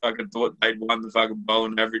they fucking thought they'd won the fucking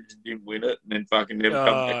bowling average and didn't win it, and then fucking never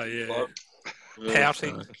come back to the club.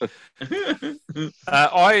 Pouting.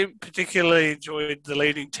 I particularly enjoyed the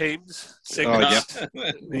leading teams segments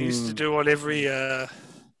we used to do on every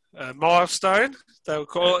milestone. They were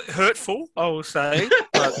quite hurtful, I will say,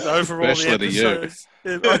 but overall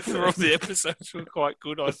the episodes were quite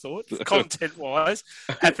good, I thought, content-wise.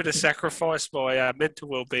 Happy to sacrifice my mental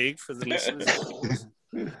well-being for the listeners.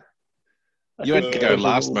 You had to go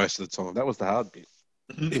last most of the time. That was the hard bit.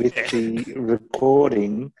 With the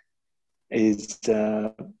recording is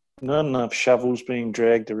not enough shovels being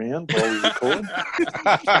dragged around while we record.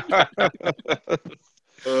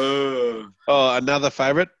 Another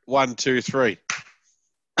favourite. 1, 2, 3.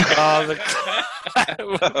 We had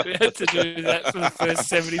to do that for the first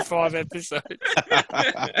 75 episodes.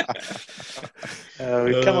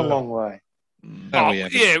 We've come a long way.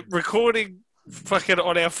 Recording fucking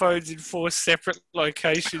on our phones in 4 separate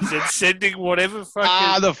locations and sending whatever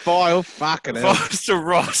fucking the file fucking files to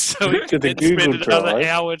Ross so we could then spend another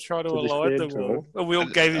hour trying to align them all. And we all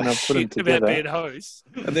gave him shit about being hosts.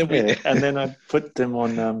 And then I put them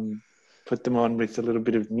on with a little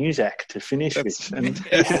bit of music to finish with. And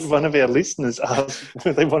one of our listeners asked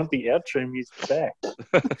whether they wanted the outro music back.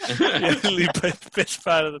 The best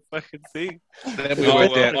part of the fucking thing.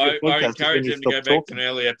 I encourage them to go back to an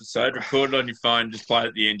early episode, record it on your phone, just play it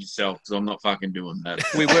at the end yourself, because I'm not fucking doing that.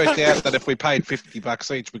 We worked out that if we paid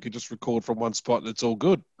 $50 each, we could just record from one spot and it's all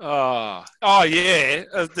good. The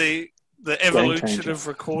evolution of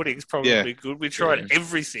recording is probably good. We tried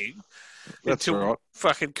everything. That's until right.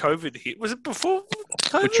 Fucking COVID hit. Was it before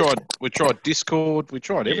COVID? We tried Discord. We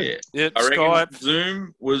tried everything. Yeah. I reckon Skype.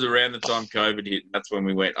 Zoom was around the time COVID hit. That's when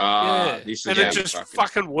we went, this is and it just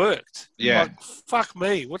fucking worked. Yeah. Like, fuck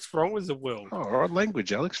me. What's wrong with the world? Oh, right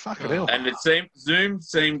language, Alex. Fucking hell. And Zoom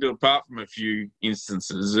seemed to, apart from a few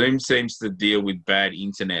instances, Zoom seems to deal with bad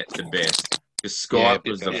internet the best. Because Skype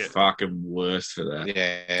was the fucking worst for that.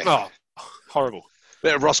 Yeah. Oh, horrible.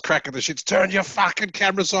 Ross cracking the shits. Turn your fucking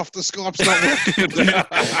cameras off. The Skype's not working.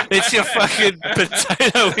 It's your fucking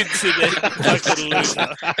potato internet, fucking loser.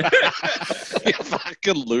 You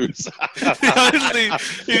fucking loser.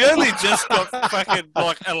 You've only just got fucking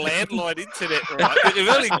like a landline internet, right? You've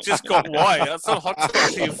only just got Wi. It's not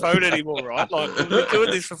hotspot to your phone anymore, right? Like we've been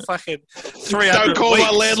doing this for fucking 300 Don't call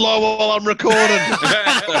weeks. my landline while I'm recording.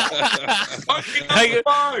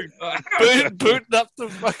 Booting up the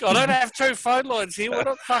fuck. I don't have two phone lines here. We're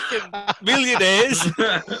not fucking millionaires.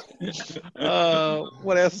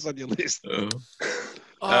 What else is on your list?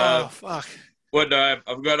 Fuck. Well, no,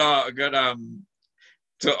 I've got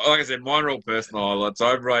so, like I said, mine are all personal highlights.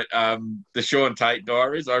 I wrote the Sean Tate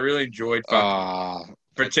diaries. I really enjoyed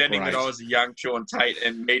pretending that I was a young Sean Tate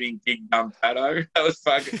and meeting Big Dumb Pato. That was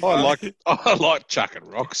fucking fun. I like chucking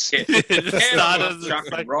rocks. Yeah.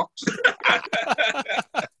 Chucking rocks.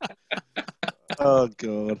 Oh,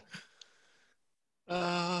 God.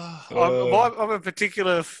 I'm a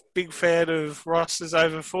particular big fan of Ross's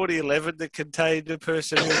over 40 11 that contained a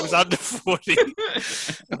person who was under 40.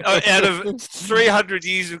 Out of 300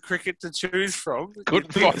 years of cricket to choose from.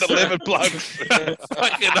 Couldn't find 11 blokes.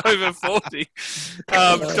 Fucking over 40.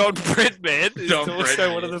 Don Breadman is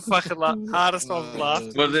also one of the fucking hardest I've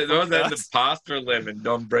laughed. Well, there was the past for 11,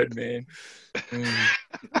 Don Breadman.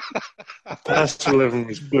 Past 11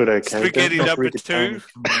 was good, okay. Spaghetti number 2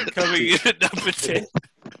 coming in at number 10.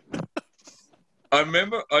 I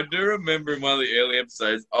do remember in one of the early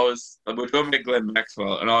episodes, we were talking about Glenn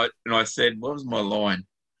Maxwell, and I said, what was my line?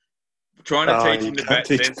 Trying to teach him to bat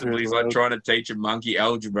sensibly is like trying to teach a monkey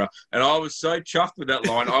algebra. And I was so chuffed with that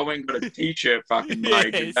line, I went and got a T-shirt fucking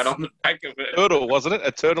made with that on the back of it. Turtle, wasn't it?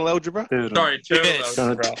 Eternal algebra? Sorry, turtle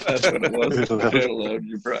algebra. That's what it was. Turtle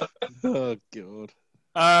algebra. Oh,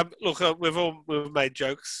 God. Look, we've made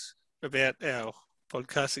jokes about our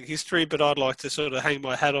podcasting history, but I'd like to sort of hang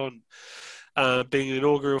my hat on being an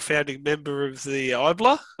inaugural founding member of the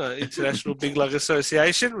IBLA, International Big Lug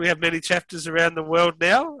Association. We have many chapters around the world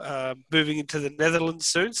now, moving into the Netherlands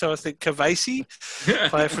soon. So I think Kavasi,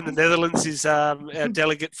 player from the Netherlands, is our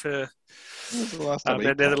delegate for our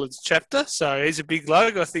Netherlands chapter. So he's a big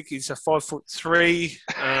lug. I think he's a 5'3",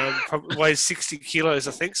 probably weighs 60 kilos,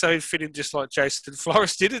 I think. So he'd fit in just like Jason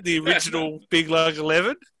Forrest did in the original Big Lug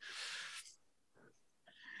 11.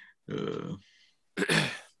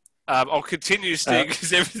 I'll continue, Sting,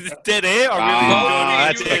 because everything's dead air. I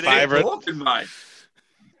really enjoyed it. That's my favourite.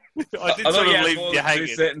 I did sort of leave you hanging.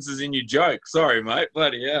 2 sentences in your joke. Sorry, mate.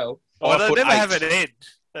 Bloody hell. I don't never have an end.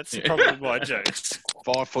 That's the problem with my jokes.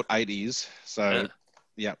 5'8" is, so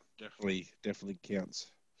yeah, definitely counts.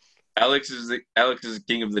 Alex is the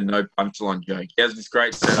king of the no punchline joke. He has this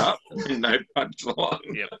great setup, no punchline.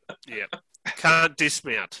 Yep. Can't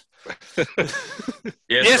dismount.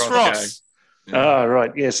 Yes, Ross. Oh,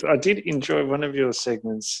 right. Yes, I did enjoy one of your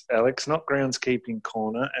segments, Alex, not groundskeeping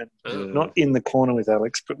corner and not in the corner with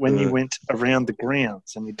Alex, but when you went around the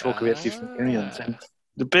grounds and you talk about different grounds. And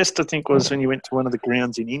the best, I think, was when you went to one of the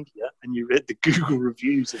grounds in India and you read the Google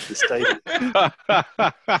reviews of the stadium.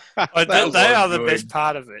 They are the best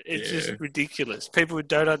part of it. It's just ridiculous. People who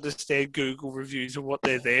don't understand Google reviews and what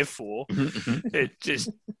they're there for, it's just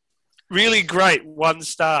really great, 1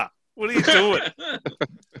 star. What are you doing?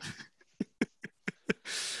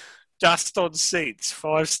 Dust on seats,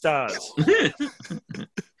 5 stars.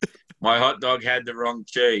 My hot dog had the wrong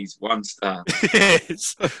cheese, 1 star.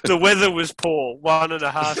 Yes. The weather was poor,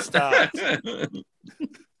 1.5 stars.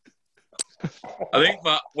 I think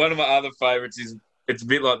one of my other favourites is, it's a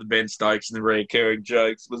bit like the Ben Stokes and the recurring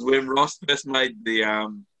jokes, was when Ross first made the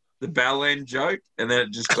bell end joke, and then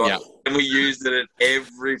it just got, and we used it at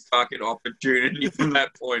every fucking opportunity from that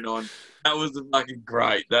point on. That was fucking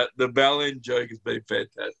great. The bell end joke has been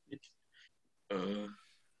fantastic.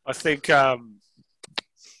 I think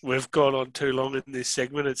we've gone on too long in this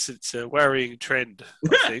segment. It's a worrying trend,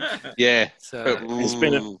 I think. Yeah. So,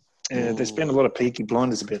 there's been a lot of Peaky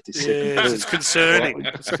Blinders about this segment. Yeah, it's concerning.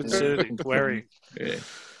 It's concerning. Worrying. Yeah.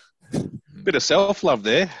 Bit of self-love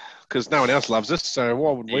there, because no one else loves us, so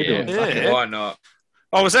why would we do it? Yeah. Why not?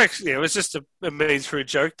 I was actually, it was just a mean through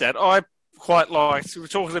joke that I quite liked. We were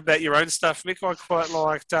talking about your own stuff, Mick. I quite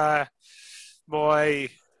liked my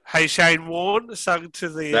Hey Shane Warne sung to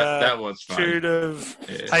the that was tune of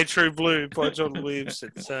Hey True Blue by John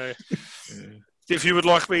Williamson. So if you would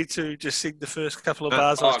like me to just sing the first couple of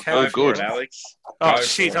bars, I can. Oh, good, Alex. Oh,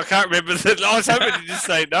 shit, I can't remember that. I was hoping to just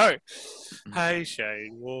say no. Hey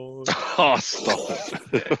Shane Warne. Oh, stop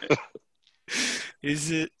it.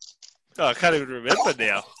 Is it? Oh, I can't even remember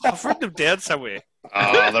now. I've written them down somewhere.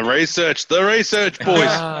 Oh, the research,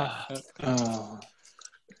 boys.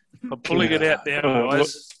 I'm pulling it out now,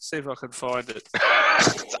 guys. See if I can find it.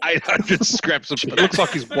 It's 800 scraps. It looks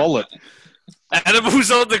like his wallet.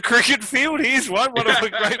 Animals on the cricket field. Here's one of my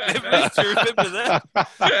great memories. Do you remember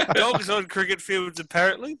that? Dogs on cricket fields,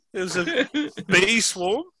 apparently. There was a bee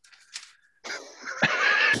swarm.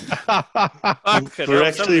 We're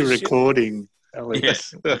actually recording,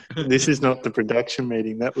 Alex. Yeah. This is not the production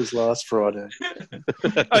meeting. That was last Friday.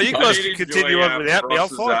 Oh, you guys can continue on without me. I'll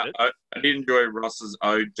find it. I did enjoy Ross's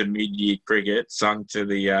ode to mid-year cricket, sung to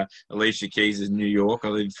the Alicia Keys' New York.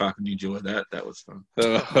 I did fucking enjoy that. That was fun.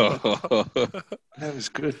 That was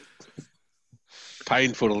good.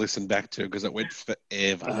 Painful to listen back to because it went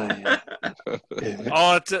forever.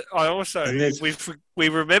 I also we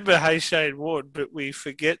remember Hey Shane Warne, but we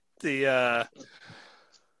forget the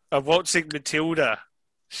Waltzing Matilda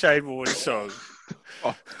Shane Warne song.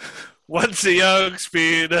 Oh. Once a young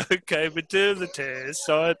spinner came into the test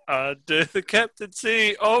side under the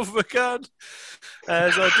captaincy of a gun.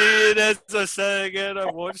 As I sang, and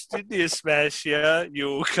I watched India smash ya.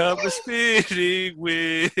 You'll come a spinning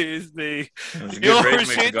with me. You're a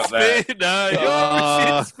shit spinner. You're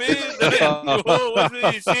a shit spinner. You always be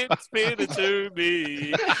a shit spinner to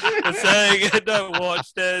me. I sang and I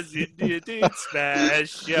watched as India did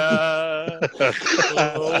smash ya.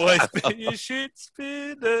 Always be a shit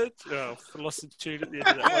spinner. Oh, I lost the tune at the end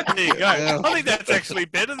of that one. There you go. I think that's actually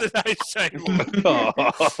better than Hey Shane Warne. Oh,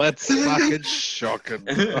 that's fucking shocking.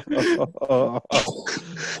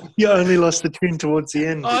 You only lost the tune towards the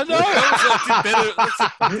end. I know.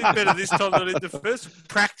 I did better this time than in the first.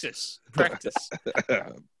 Practice.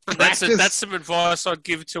 That's some advice I'd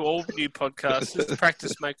give to all new podcasters.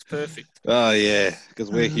 Practice makes perfect. Oh, yeah, because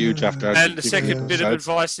we're huge after. And the second bit of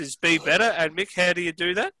advice is be better. And Mick, how do you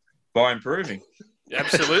do that? By improving.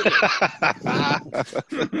 Absolutely.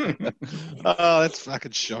 Oh, that's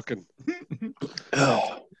fucking shocking.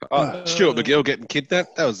 Stuart McGill getting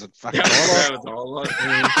kidnapped. That was a fucking highlight.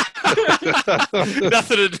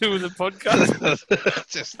 Nothing to do with the podcast.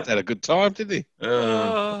 Just had a good time, didn't he?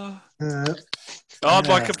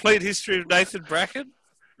 My complete history of Nathan Bracken.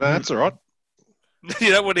 No, that's all right.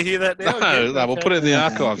 You don't want to hear that now? No, we'll put it in the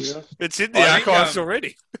archives. It's in the archives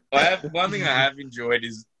already. One thing I have enjoyed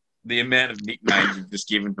is the amount of nicknames you've just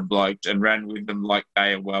given to blokes and ran with them like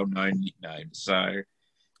they are well-known nicknames. So,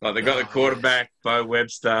 like they got the quarterback, Bo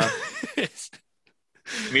Webster.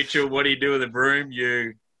 Mitchell, what do you do with the broom?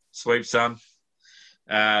 You sweep son.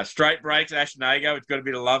 Straight breaks, Ashnago. It's got a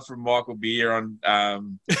bit of love from Michael Beer on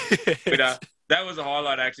Twitter. That was a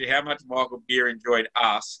highlight, actually, how much Michael Beer enjoyed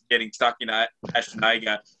us getting stuck in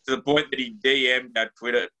Ashnago to the point that he DM'd our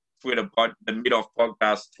Twitter the Mid-Off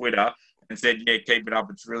podcast Twitter and said, yeah, keep it up.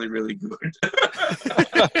 It's really, really good.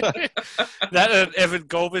 That Evan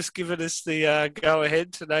Golbus giving us the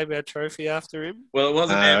go-ahead to name our trophy after him? Well, it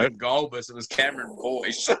wasn't Evan Golbus. It was Cameron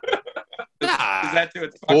Boyce. That's who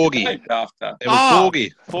it's Borgie. named after. It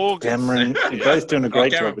was Borgie. Cameron, you're both doing a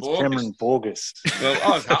great job. It's Cameron Borges. Well,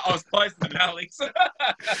 I was close to Alex.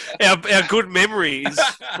 Our good memory is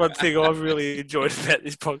one thing I've really enjoyed about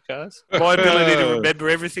this podcast. My ability to remember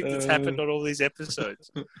everything that's happened on all these episodes.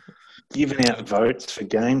 Giving out votes for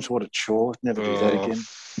games, what a chore. Never do that again.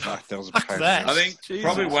 Fuck, that was a pain. I think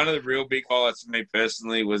probably one of the real big highlights for me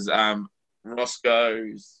personally was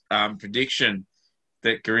Roscoe's prediction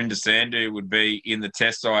that Gurinder Sandhu would be in the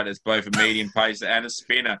test side as both a medium pacer and a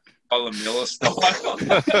spinner, Colin Miller style.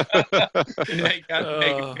 He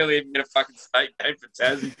can really even get a fucking state game for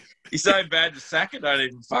Tassie. He's so bad, the Saka don't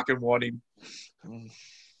even fucking want him.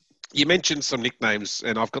 You mentioned some nicknames,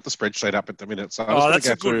 and I've got the spreadsheet up at the minute. So that's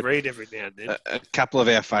a good read every now and then. A couple of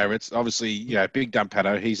our favourites. Obviously, Big Dumb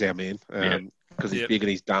Paddo, he's our man because he's big and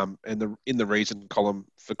he's dumb. And in the reason column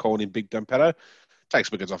for calling him Big Dumb Paddo,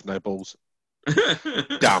 takes wickets off no balls.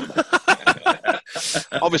 Dumb.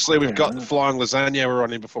 Obviously, we've got Flying Lasagna. We're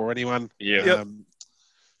on him before anyone. Yeah.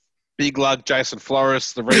 Big Lug, Jason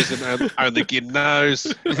Flores. The reason only Gin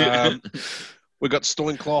knows. We've got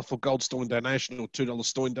Stoincloth or Gold Stoin donation or $2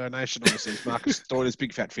 Stoin donation. Obviously, Marcus Stoin is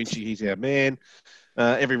Big Fat Finchy. He's our man.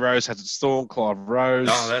 Every Rose has its Storm. Clive Rose.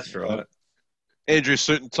 Oh, that's right. Andrew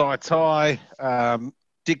Suit and Ty.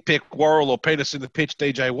 Dick Peck Worrell or Penis in the Pitch.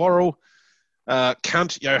 DJ Worrell.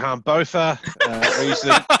 Cunt Johan Botha.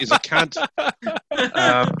 Reason is a cunt.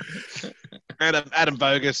 Adam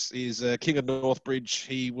Bogus is King of Northbridge.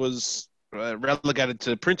 He was relegated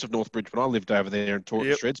to Prince of Northbridge when I lived over there and taught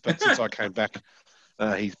shreds, but since I came back,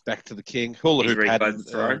 he's back to the King. Hula Hoop hadn't.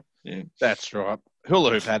 That's right.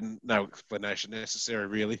 Hula Hoop hadn't. No explanation necessary,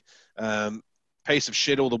 really. Piece of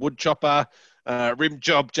shit, all the wood chopper. Rim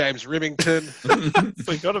Job, James Remington.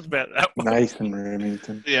 Forgot about that one. Nathan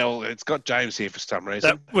Remington. Yeah, well, it's got James here for some reason.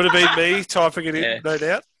 That would have been me typing it in, no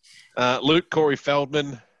doubt. Luke Corey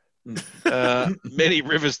Feldman. Many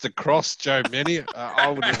rivers to cross, Joe Many.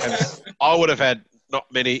 I would have had not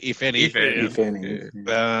many, if any. If any.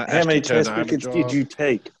 How many test wickets did you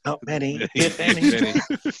take? Not many, if any.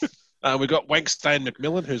 We've got Wankstone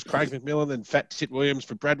McMillan, who's Craig McMillan, and Fat Tit Williams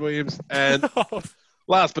for Brad Williams. And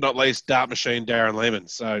last but not least, Dart Machine, Darren Lehman.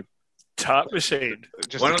 So, Dart Machine.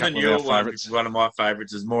 Just one of the newer ones, one of my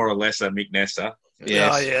favourites, is more or less a Mick Nessa.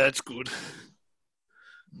 Yes. Oh, yeah, that's good.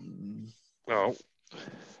 Oh.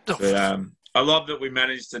 But, I love that we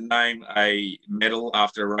managed to name a medal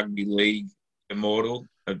after a rugby league immortal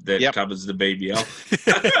that covers the BBL.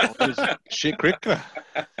 Shit cricketer.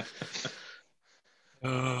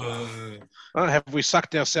 Have we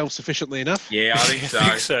sucked ourselves sufficiently enough? Yeah, I think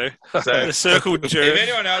so. The circle jerk. If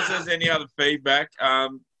anyone else has any other feedback,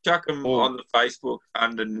 chuck them on the Facebook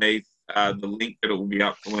underneath the link that it will be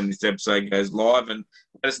up for when this episode goes live, and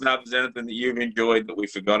let us know if there's anything that you've enjoyed that we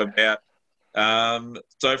forgot about.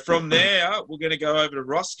 So from there, we're going to go over to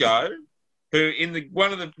Roscoe, who in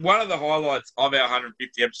one of the highlights of our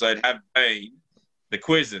 150 episode have been the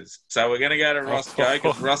quizzes. So we're going to go to Roscoe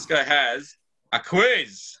because Roscoe has a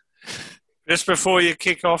quiz. Just before you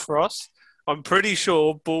kick off, Ross, I'm pretty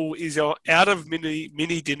sure Bull is out of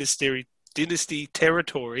mini dynasty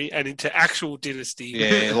territory and into actual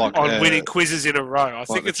dynasty on winning quizzes in a row. I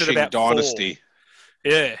think it's at about dynasty.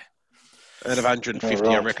 4. Yeah. Out of 150,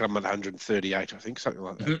 I reckon I'm at 138, I think, something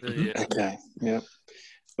like that. Yeah. Okay, yeah.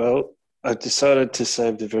 Well, I decided to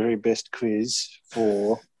save the very best quiz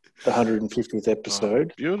for the 150th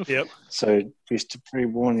episode. Beautiful. Yep. So just to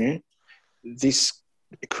pre-warn you, this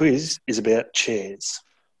quiz is about chairs.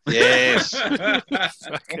 Yes.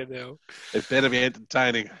 Fucking hell. It better be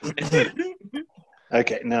entertaining.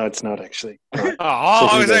 Okay, no, it's not actually. Right.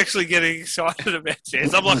 I was actually getting excited about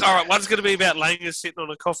chairs. I'm like, all right, one's going to be about Langer sitting on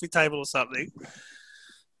a coffee table or something.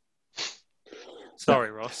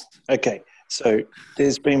 Sorry, Ross. Okay, so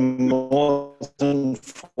there's been more than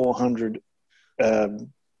 400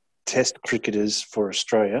 test cricketers for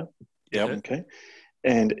Australia. Yeah. Okay.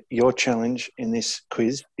 And your challenge in this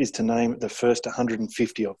quiz is to name the first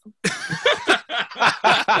 150 of them.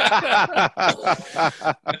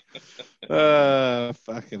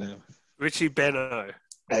 Fucking hell. Richie Benno.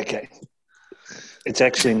 Okay. It's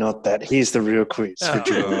actually not that. Here's the real quiz.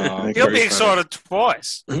 Okay. You'll be excited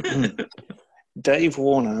twice. Dave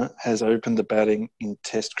Warner has opened the batting in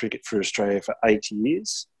Test cricket for Australia for 8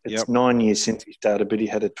 years. It's 9 years since he started, but he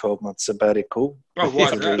had a 12-month sabbatical. Oh, why?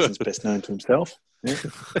 For reasons best known to himself. Yeah.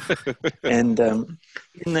 And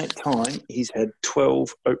in that time, he's had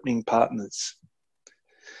 12 opening partners.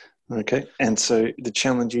 Okay, and so the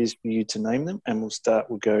challenge is for you to name them, and we'll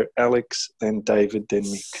go Alex, then David, then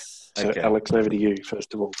Mick. So Alex, over to you,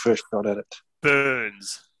 first of all. First shot at it.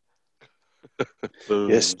 Burns.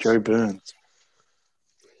 Yes, Joe Burns.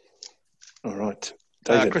 All right.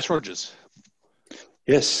 David. Chris Rogers.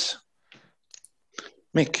 Yes.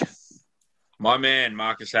 Mick. My man,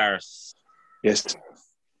 Marcus Harris. Yes.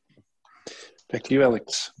 Back to you,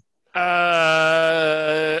 Alex.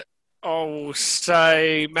 I'll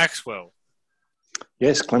say Maxwell.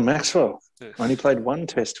 Yes, Glenn Maxwell. Only played one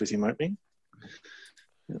test with him opening.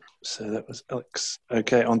 So that was Alex.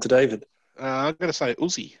 Okay, on to David. I'm going to say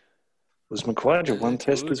Uzi. Was McQuadra one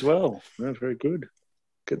test as well? No, very good.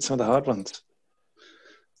 Get some of the hard ones.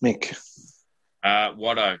 Mick.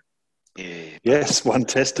 Watto. Yeah. Yes, one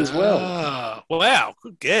test as well. Wow,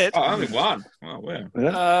 good get. Oh, only one. Oh, wow.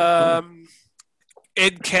 Yeah.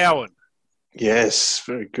 Ed Cowan. Yes,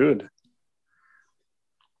 very good.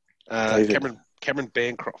 Cameron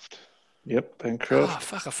Bancroft. Yep, Bancroft. Oh,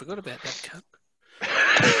 fuck, I forgot about that cunt.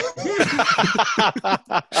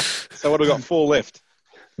 So what have we got? 4 left.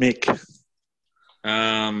 Mick.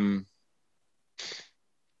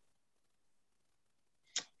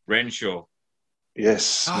 Renshaw.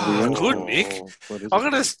 Yes. Good,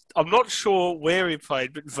 Mick. I'm not sure where he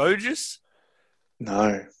played, but Voges?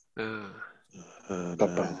 No. No.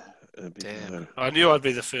 Damn. I knew I'd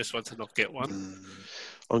be the first one to not get one.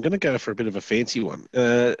 I'm going to go for a bit of a fancy one.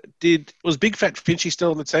 Was Big Fat Finchy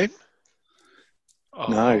still on the team?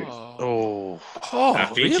 No.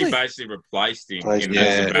 Finchy really? basically replaced him.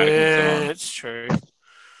 That's true.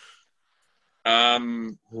 I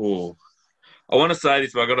want to say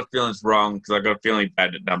this, but I got a feeling it's wrong because I got a feeling he's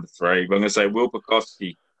bad at number 3. But I'm going to say Will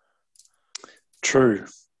Pekoski. True.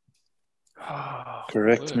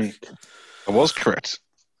 Correct, Mick. I was correct.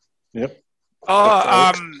 Yep.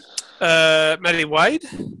 Matty Wade?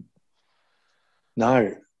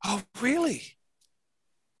 No. Oh, really?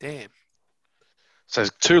 Damn. So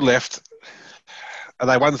 2 left. Are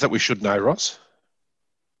they ones that we should know, Ross?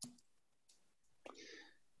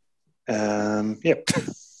 Yep.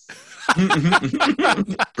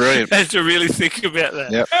 Brilliant. I had to really think about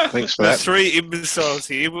that. Yep. Thanks for The that. 3 imbeciles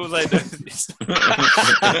here. Will they know this? You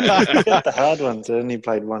got the hard ones. I only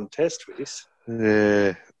played 1 test with.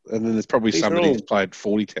 Yeah. And then there's probably These somebody are all- who's played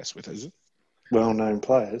 40 tests with, is it? Well-known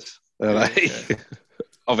players. Are they?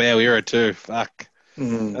 Of our era too. Fuck.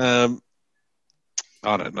 Mm.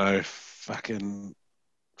 I don't know. Fucking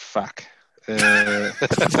fuck. I'm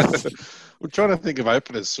trying to think of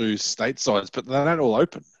openers who's statesides, but they don't all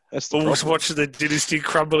open. That's the Almost problem. watching the dynasty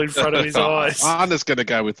crumble in front of his eyes. I'm just going to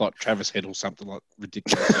go with like Travis Head or something like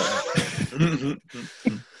ridiculous.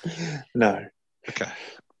 No. Okay.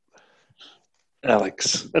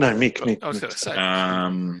 Alex. No, Mick. I was going to say.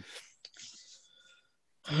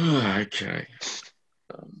 Okay.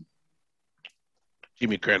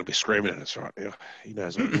 Jimmy Grant will be screaming at us right now. He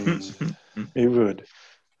knows what it means. He would.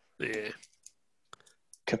 Yeah.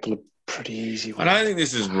 Couple of pretty easy I ones. don't think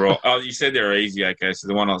this is wrong. Oh, you said they're easy. Okay, so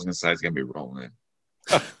the one I was going to say is going to be wrong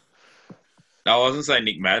then. No, I wasn't saying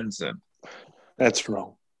Nick Madison. That's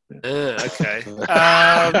wrong. Okay.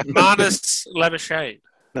 Marnus Labuschagne.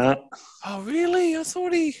 No. Oh, really? I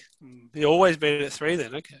thought he always been at 3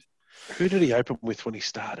 then. Okay. Who did he open with when he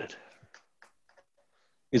started?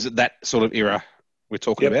 Is it that sort of era we're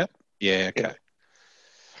talking about? Yeah, okay. Yep.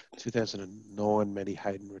 2009, Matty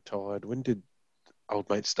Hayden retired. When did old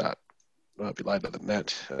mate start? Might be later than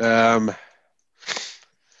that.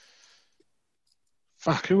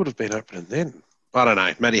 Fuck, who would have been opening then? I don't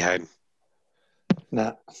know. Matty Hayden.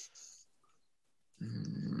 No.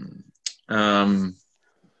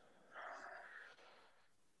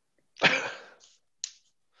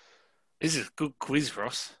 This is a good quiz,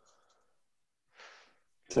 Ross.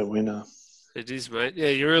 It's a winner. It is, mate. Yeah,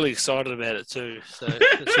 you're really excited about it too. So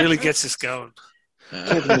it really gets us going.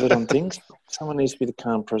 Keeping a lid on things. Someone needs to be the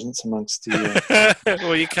calm presence amongst the...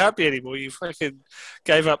 Well, you can't be anymore. You fucking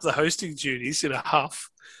gave up the hosting duties in a huff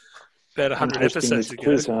about 100 episodes ago.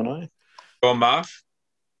 Quiz, aren't I? Or Muff?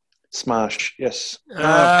 Smash, yes. Of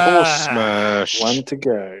course, Smash. 1 to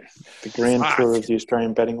go. The Grand Fuck. Tour of the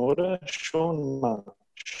Australian batting order, Sean Marsh.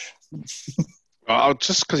 Oh,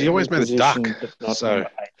 just because he always made a duck. Position, but not So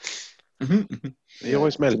number 8. he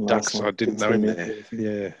always made a Didn't duck, last so long. I didn't know Didn't him see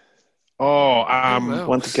there. him. Yeah. Oh, wow.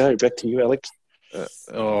 1 to go. Back to you, Alex.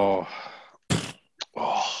 oh.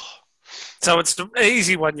 So it's an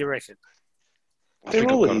easy one, you reckon? I They're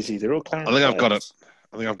think all I've got easy. They're all current it. I think I've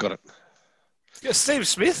got it. players. Yeah, Steve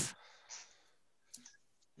Smith?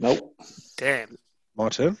 Nope. Damn. My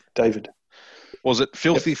turn. David. Was it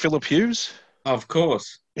Filthy Philip Hughes? Of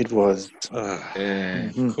course. It was. Yeah,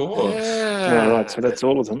 Mhm. of course. Yeah. All right, so that's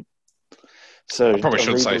all of them. So I probably I'll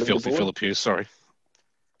shouldn't read say the Filthy leaderboard. Philip Hughes, sorry.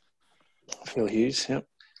 Phil Hughes, yep.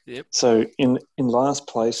 Yep. So in last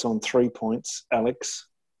place on 3 points, Alex.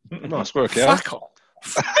 Nice work, out. Fuck off.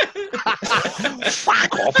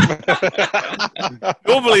 Fuck off.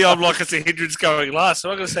 Normally I'm like it's a hindrance going last, so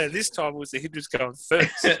I'm going to say this time was the hindrance going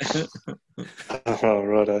first. Oh,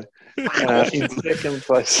 righto. In second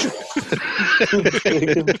place.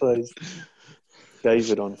 Second place.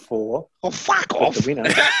 David on 4. Oh, fuck But off. the winner.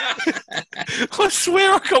 I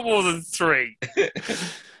swear I got more than 3.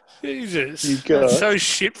 Jesus. You got- That's so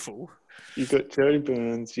shitful. You got Joe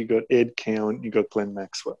Burns, you got Ed Cowan, you got Glenn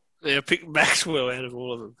Maxwell. Yeah, I picked Maxwell out of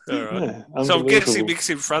all of them. All right. Yeah, So I'm guessing unbelievable. Mick's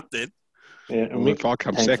in front then. Yeah, and Well, if Mick I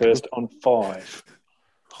come came second. first on 5.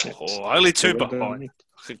 Oh, only 2 So well done, behind. Mick.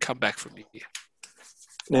 I can come back from here.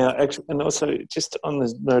 Now, actually, and also just on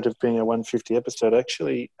the note of being a 150 episode, I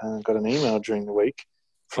actually got an email during the week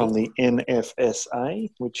from the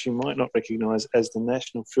NFSA, which you might not recognise as the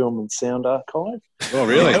National Film and Sound Archive. Oh,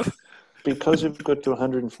 really? Because we've got to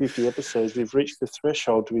 150 episodes, we've reached the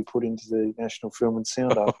threshold to be put into the National Film and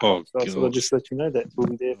Sound Archive. Oh, So I thought I'd just let you know that we'll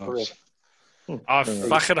be there forever. I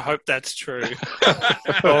fucking hope that's true.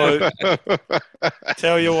 Oh,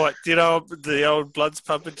 tell you what, you know, the old blood's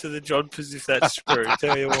pumping to the Jodhpurs if that's true.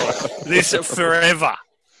 Tell you what, this forever.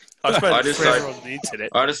 I suppose I it's just forever hope- on the internet.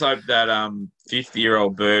 I just hope that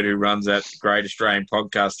 50-year-old bird who runs that Great Australian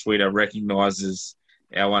Podcast Twitter recognises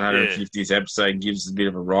our 150th episode and gives us a bit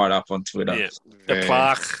of a write-up on Twitter. Yeah, the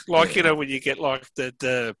plaque, like you know, when you get like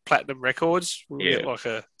the platinum records, we get like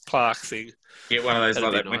a plaque thing. Get one of those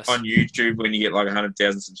That'd like be that nice. on YouTube when you get like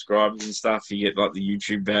 100,000 subscribers and stuff. You get like the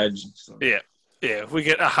YouTube badge. And stuff. Yeah, we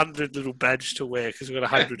get 100 little badge to wear because we've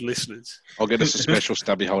got 100 listeners. I'll get us a special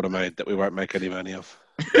stubby holder made that we won't make any money off.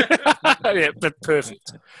 Yeah, but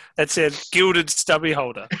perfect. That's a gilded stubby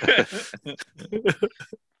holder.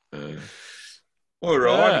 All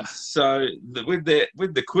right. So with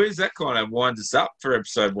the quiz, that kind of winds us up for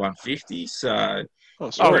episode 150. So,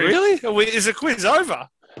 really? Is the quiz over?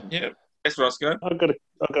 Yeah. Yes, Roscoe. I've got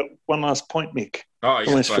one last point, Mick. Oh, I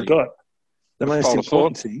almost forgot. The most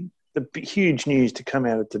important thing, the huge news to come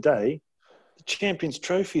out of today. The Champions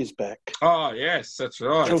Trophy is back. Oh, yes, that's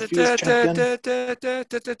right. That's the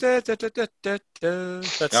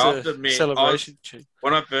celebration tune.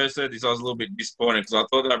 When I first heard this, I was a little bit disappointed because I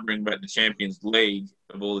thought they'd bring back the Champions League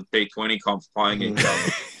of all the T20 comps playing each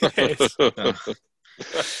other.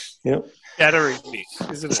 Yep. Shattering,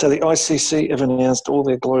 Mick, isn't it? So the ICC have announced all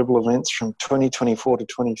their global events from 2024 to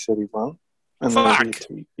 2031. And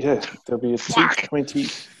there'll be a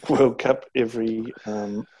T20 World Cup every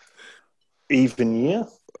even year.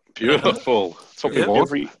 Beautiful. That's what we want.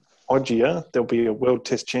 Every odd year, there'll be a World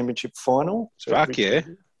Test Championship final. So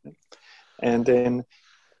and then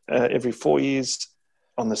every 4 years,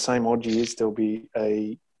 on the same odd years, there'll be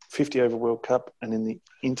a 50-over World Cup. And in the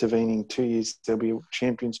intervening 2 years, there'll be a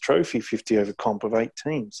Champions Trophy 50-over comp of 8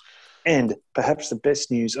 teams. And perhaps the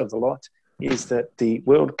best news of the lot is that the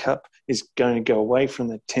World Cup is going to go away from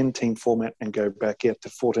the 10-team format and go back out to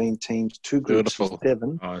 14 teams, 2 groups of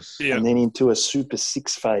 7, and then into a Super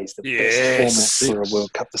 6 phase, the best format for a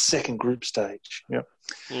World Cup, the second group stage. Yep.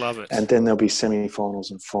 Love it. And then there'll be semi-finals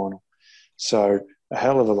and final. So a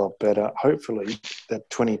hell of a lot better. Hopefully that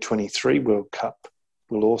 2023 World Cup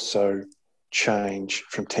will also change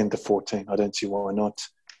from 10 to 14. I don't see why not.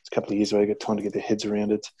 It's a couple of years away. Got time to get their heads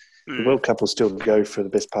around it. The World Cup will still go for the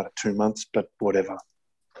best part of 2 months, but whatever.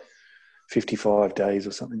 55 days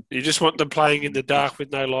or something. You just want them playing in the dark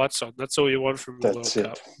with no lights on. That's all you want from the World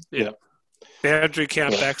Cup. Yeah. Boundary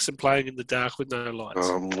countbacks and playing in the dark with no lights.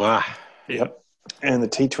 Yep. And the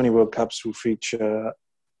T20 World Cups will feature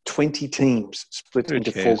 20 teams split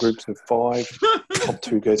into 4 groups of 5. Top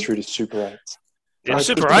 2 go through to Super 8s. Yeah,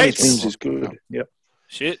 Super 8s. Teams is good. Yep.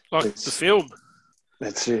 Shit, like the film.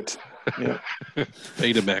 That's it. Yeah.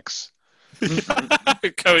 Betamax.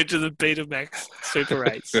 Go into the Betamax Super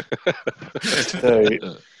 8s.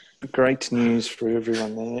 So, great news for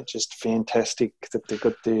everyone there. Just fantastic that they've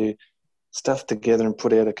got their stuff together and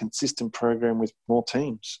put out a consistent program with more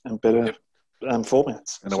teams and better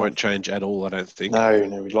formats. And it won't change at all, I don't think.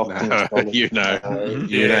 No, we locked in. You know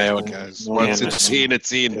how it goes. Once it's in,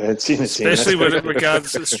 it's in. Yeah, it's in. Especially when it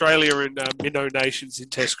regards Australia and Minnow nations in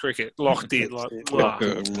Test cricket. Locked in.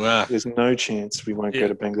 There's no chance we won't go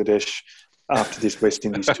to Bangladesh after this West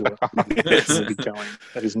Indies tour.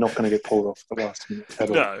 That is not going to get pulled off the last minute at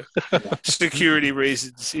all. No. Security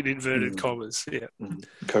reasons in inverted commas. Yeah.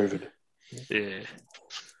 COVID. Yeah.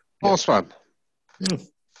 Nice one.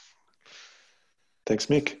 Thanks,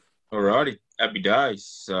 Mick. All righty. Happy days.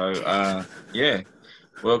 So,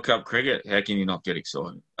 World Cup cricket. How can you not get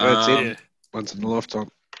excited? That's it. Once in a lifetime.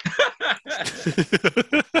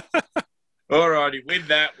 All righty. With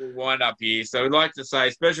that, we'll wind up here. So we'd like to say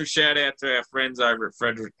a special shout out to our friends over at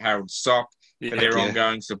Frederick Harold Sock for their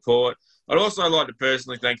ongoing support. I'd also like to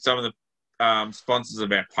personally thank some of the sponsors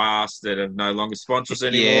of our past that have no longer sponsor us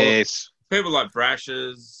anymore. Yes. People like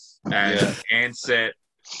Brashers and Ansett.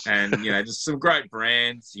 And, just some great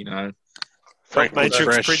brands, Frank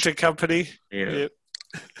Matrix Printer Company. Yeah.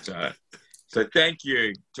 Yep. So thank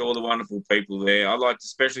you to all the wonderful people there. I'd like to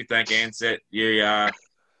especially thank Ansett.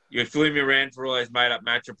 You flew me around for all those made-up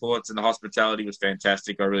match reports, and the hospitality was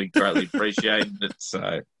fantastic. I really greatly appreciated it.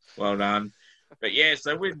 So well done. But,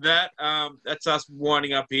 so with that, that's us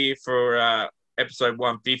winding up here for episode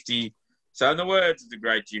 150. So in the words of the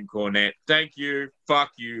great Jim Cornette, thank you,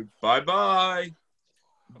 fuck you, bye-bye.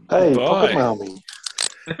 Hey, pocket mail me.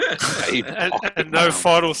 and no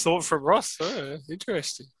final thought from Ross. Oh,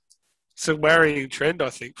 interesting. It's a worrying trend, I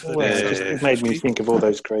think. It made me think of all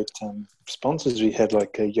those great sponsors we had,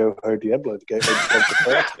 like Yoho Diablo, the gateway to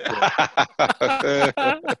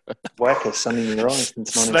Wacker, Sun in Your Eyes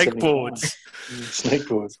since 1975. Snakeboards.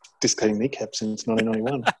 Snakeboards. Dislocating kneecap since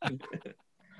 1991.